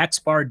do hex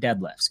bar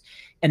deadlifts.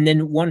 And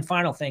then one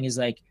final thing is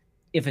like,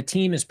 if a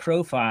team is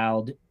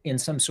profiled in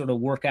some sort of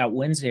workout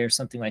Wednesday or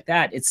something like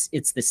that, it's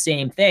the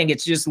same thing.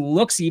 It just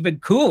looks even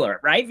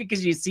cooler, right?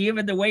 Because you see them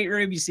in the weight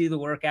room, you see the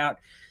workout.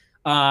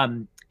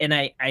 And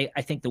I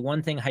think the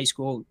one thing high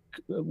school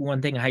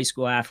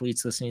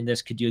athletes listening to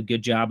this could do a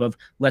good job of,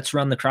 let's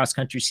run the cross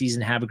country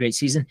season, have a great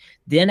season.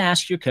 Then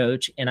ask your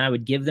coach, and I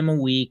would give them a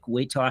week,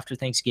 wait till after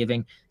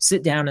Thanksgiving,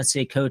 sit down and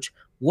say, Coach,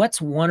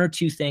 what's 1 or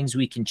 2 things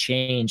we can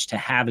change to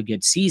have a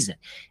good season?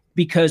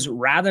 Because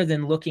rather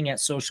than looking at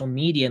social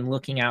media and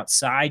looking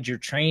outside your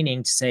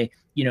training to say,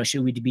 you know,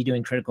 should we be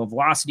doing critical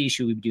velocity?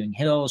 Should we be doing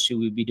hills? Should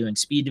we be doing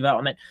speed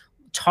development?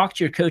 Talk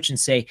to your coach and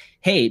say,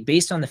 hey,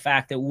 based on the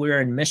fact that we're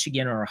in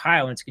Michigan or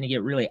Ohio and it's going to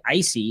get really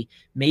icy,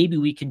 maybe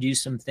we can do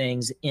some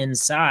things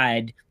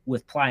inside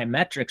with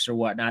plyometrics or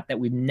whatnot that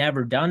we've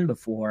never done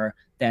before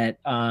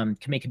that can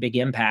make a big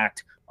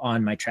impact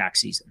on my track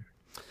season.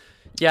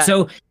 Yeah.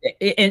 So,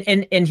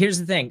 and here's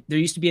the thing. There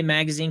used to be a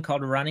magazine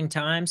called Running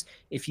Times.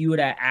 If you would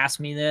have asked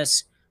me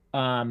this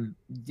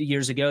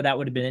years ago, that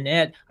would have been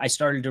it. I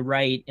started to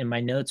write in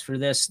my notes for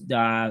this.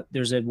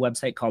 There's a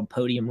website called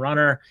Podium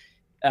Runner.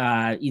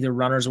 Either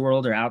Runner's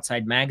World or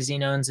Outside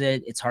Magazine owns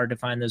it. It's hard to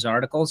find those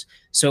articles.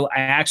 So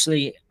I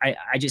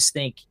just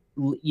think,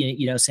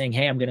 you know, saying,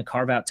 hey, I'm going to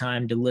carve out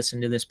time to listen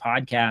to this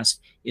podcast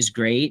is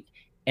great.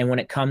 And when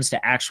it comes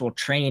to actual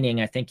training,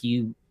 I think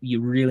you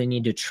really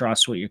need to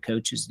trust what your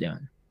coach is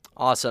doing.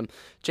 Awesome.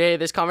 Jay,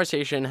 this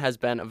conversation has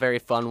been a very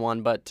fun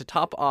one, but to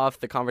top off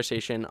the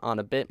conversation on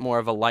a bit more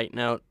of a light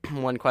note,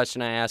 one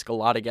question I ask a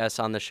lot of guests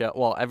on the show,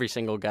 well, every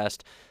single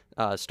guest,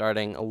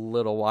 starting a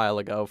little while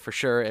ago. For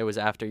sure, it was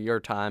after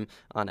your time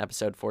on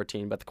episode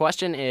 14. But the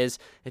question is,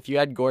 if you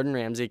had Gordon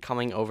Ramsay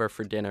coming over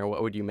for dinner,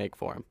 what would you make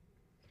for him?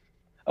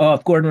 Oh,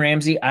 if Gordon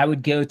Ramsay, I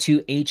would go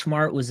to H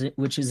Mart,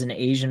 which is an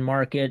Asian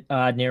market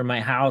near my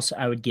house.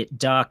 I would get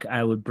duck.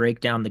 I would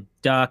break down the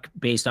duck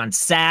based on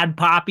Sad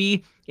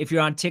Poppy. If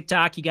you're on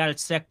TikTok, you got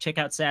to check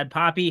out Sad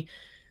Poppy.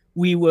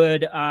 We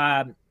would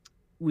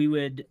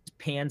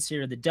pan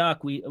sear the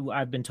duck.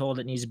 I've been told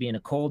it needs to be in a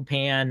cold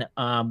pan.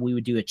 We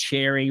would do a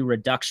cherry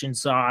reduction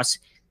sauce,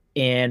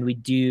 and we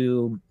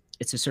do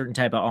It's a certain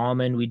type of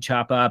almond we'd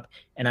chop up.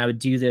 And I would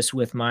do this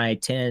with my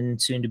 10,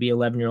 soon to be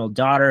 11-year-old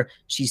daughter.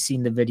 She's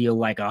seen the video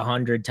like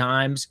 100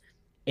 times.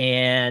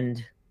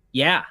 And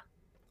yeah.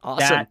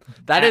 Awesome.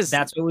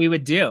 That's what we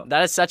would do.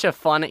 That is such a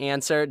fun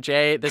answer,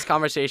 Jay. This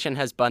conversation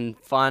has been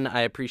fun.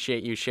 I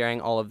appreciate you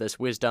sharing all of this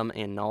wisdom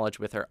and knowledge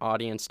with our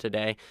audience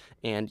today.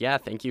 And yeah,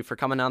 thank you for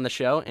coming on the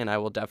show. And I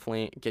will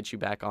definitely get you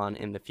back on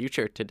in the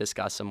future to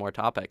discuss some more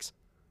topics.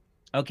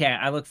 Okay.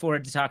 I look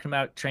forward to talking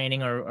about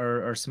training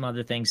or some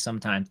other things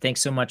sometime. Thanks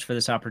so much for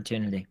this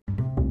opportunity.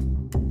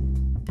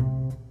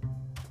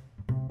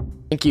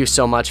 Thank you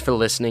so much for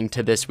listening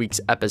to this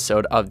week's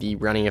episode of The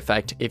Running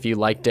Effect. If you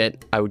liked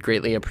it, I would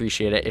greatly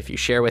appreciate it if you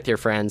share with your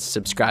friends,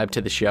 subscribe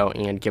to the show,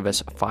 and give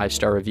us a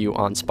 5-star review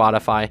on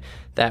Spotify.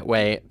 That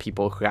way,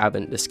 people who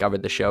haven't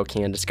discovered the show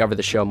can discover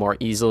the show more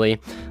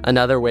easily.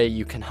 Another way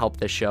you can help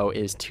the show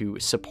is to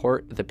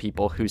support the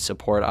people who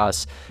support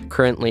us.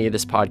 Currently,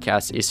 this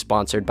podcast is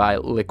sponsored by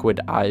Liquid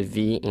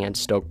IV and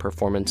Stoke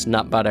Performance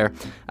Nut Butter.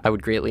 I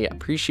would greatly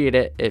appreciate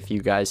it if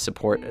you guys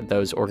support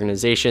those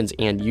organizations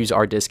and use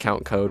our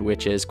discount code,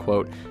 which is,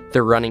 quote,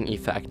 The Running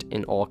Effect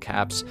in all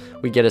caps.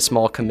 We get a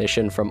small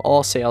commission from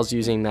all sales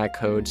using that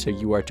code, so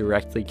you are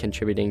directly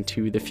contributing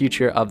to the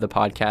future of the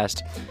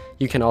podcast.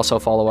 You can also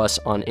follow us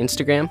on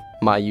Instagram.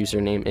 My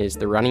username is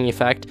The Running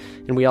Effect,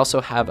 and we also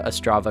have a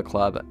Strava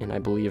club, and I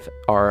believe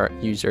our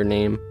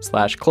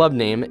username/club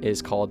name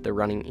is called The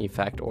Running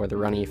Effect or The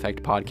Running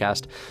Effect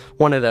Podcast.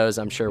 One of those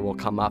I'm sure will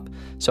come up.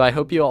 So I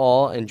hope you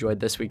all enjoyed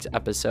this week's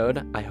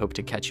episode. I hope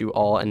to catch you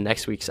all in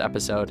next week's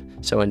episode.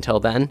 So until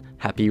then,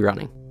 happy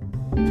running.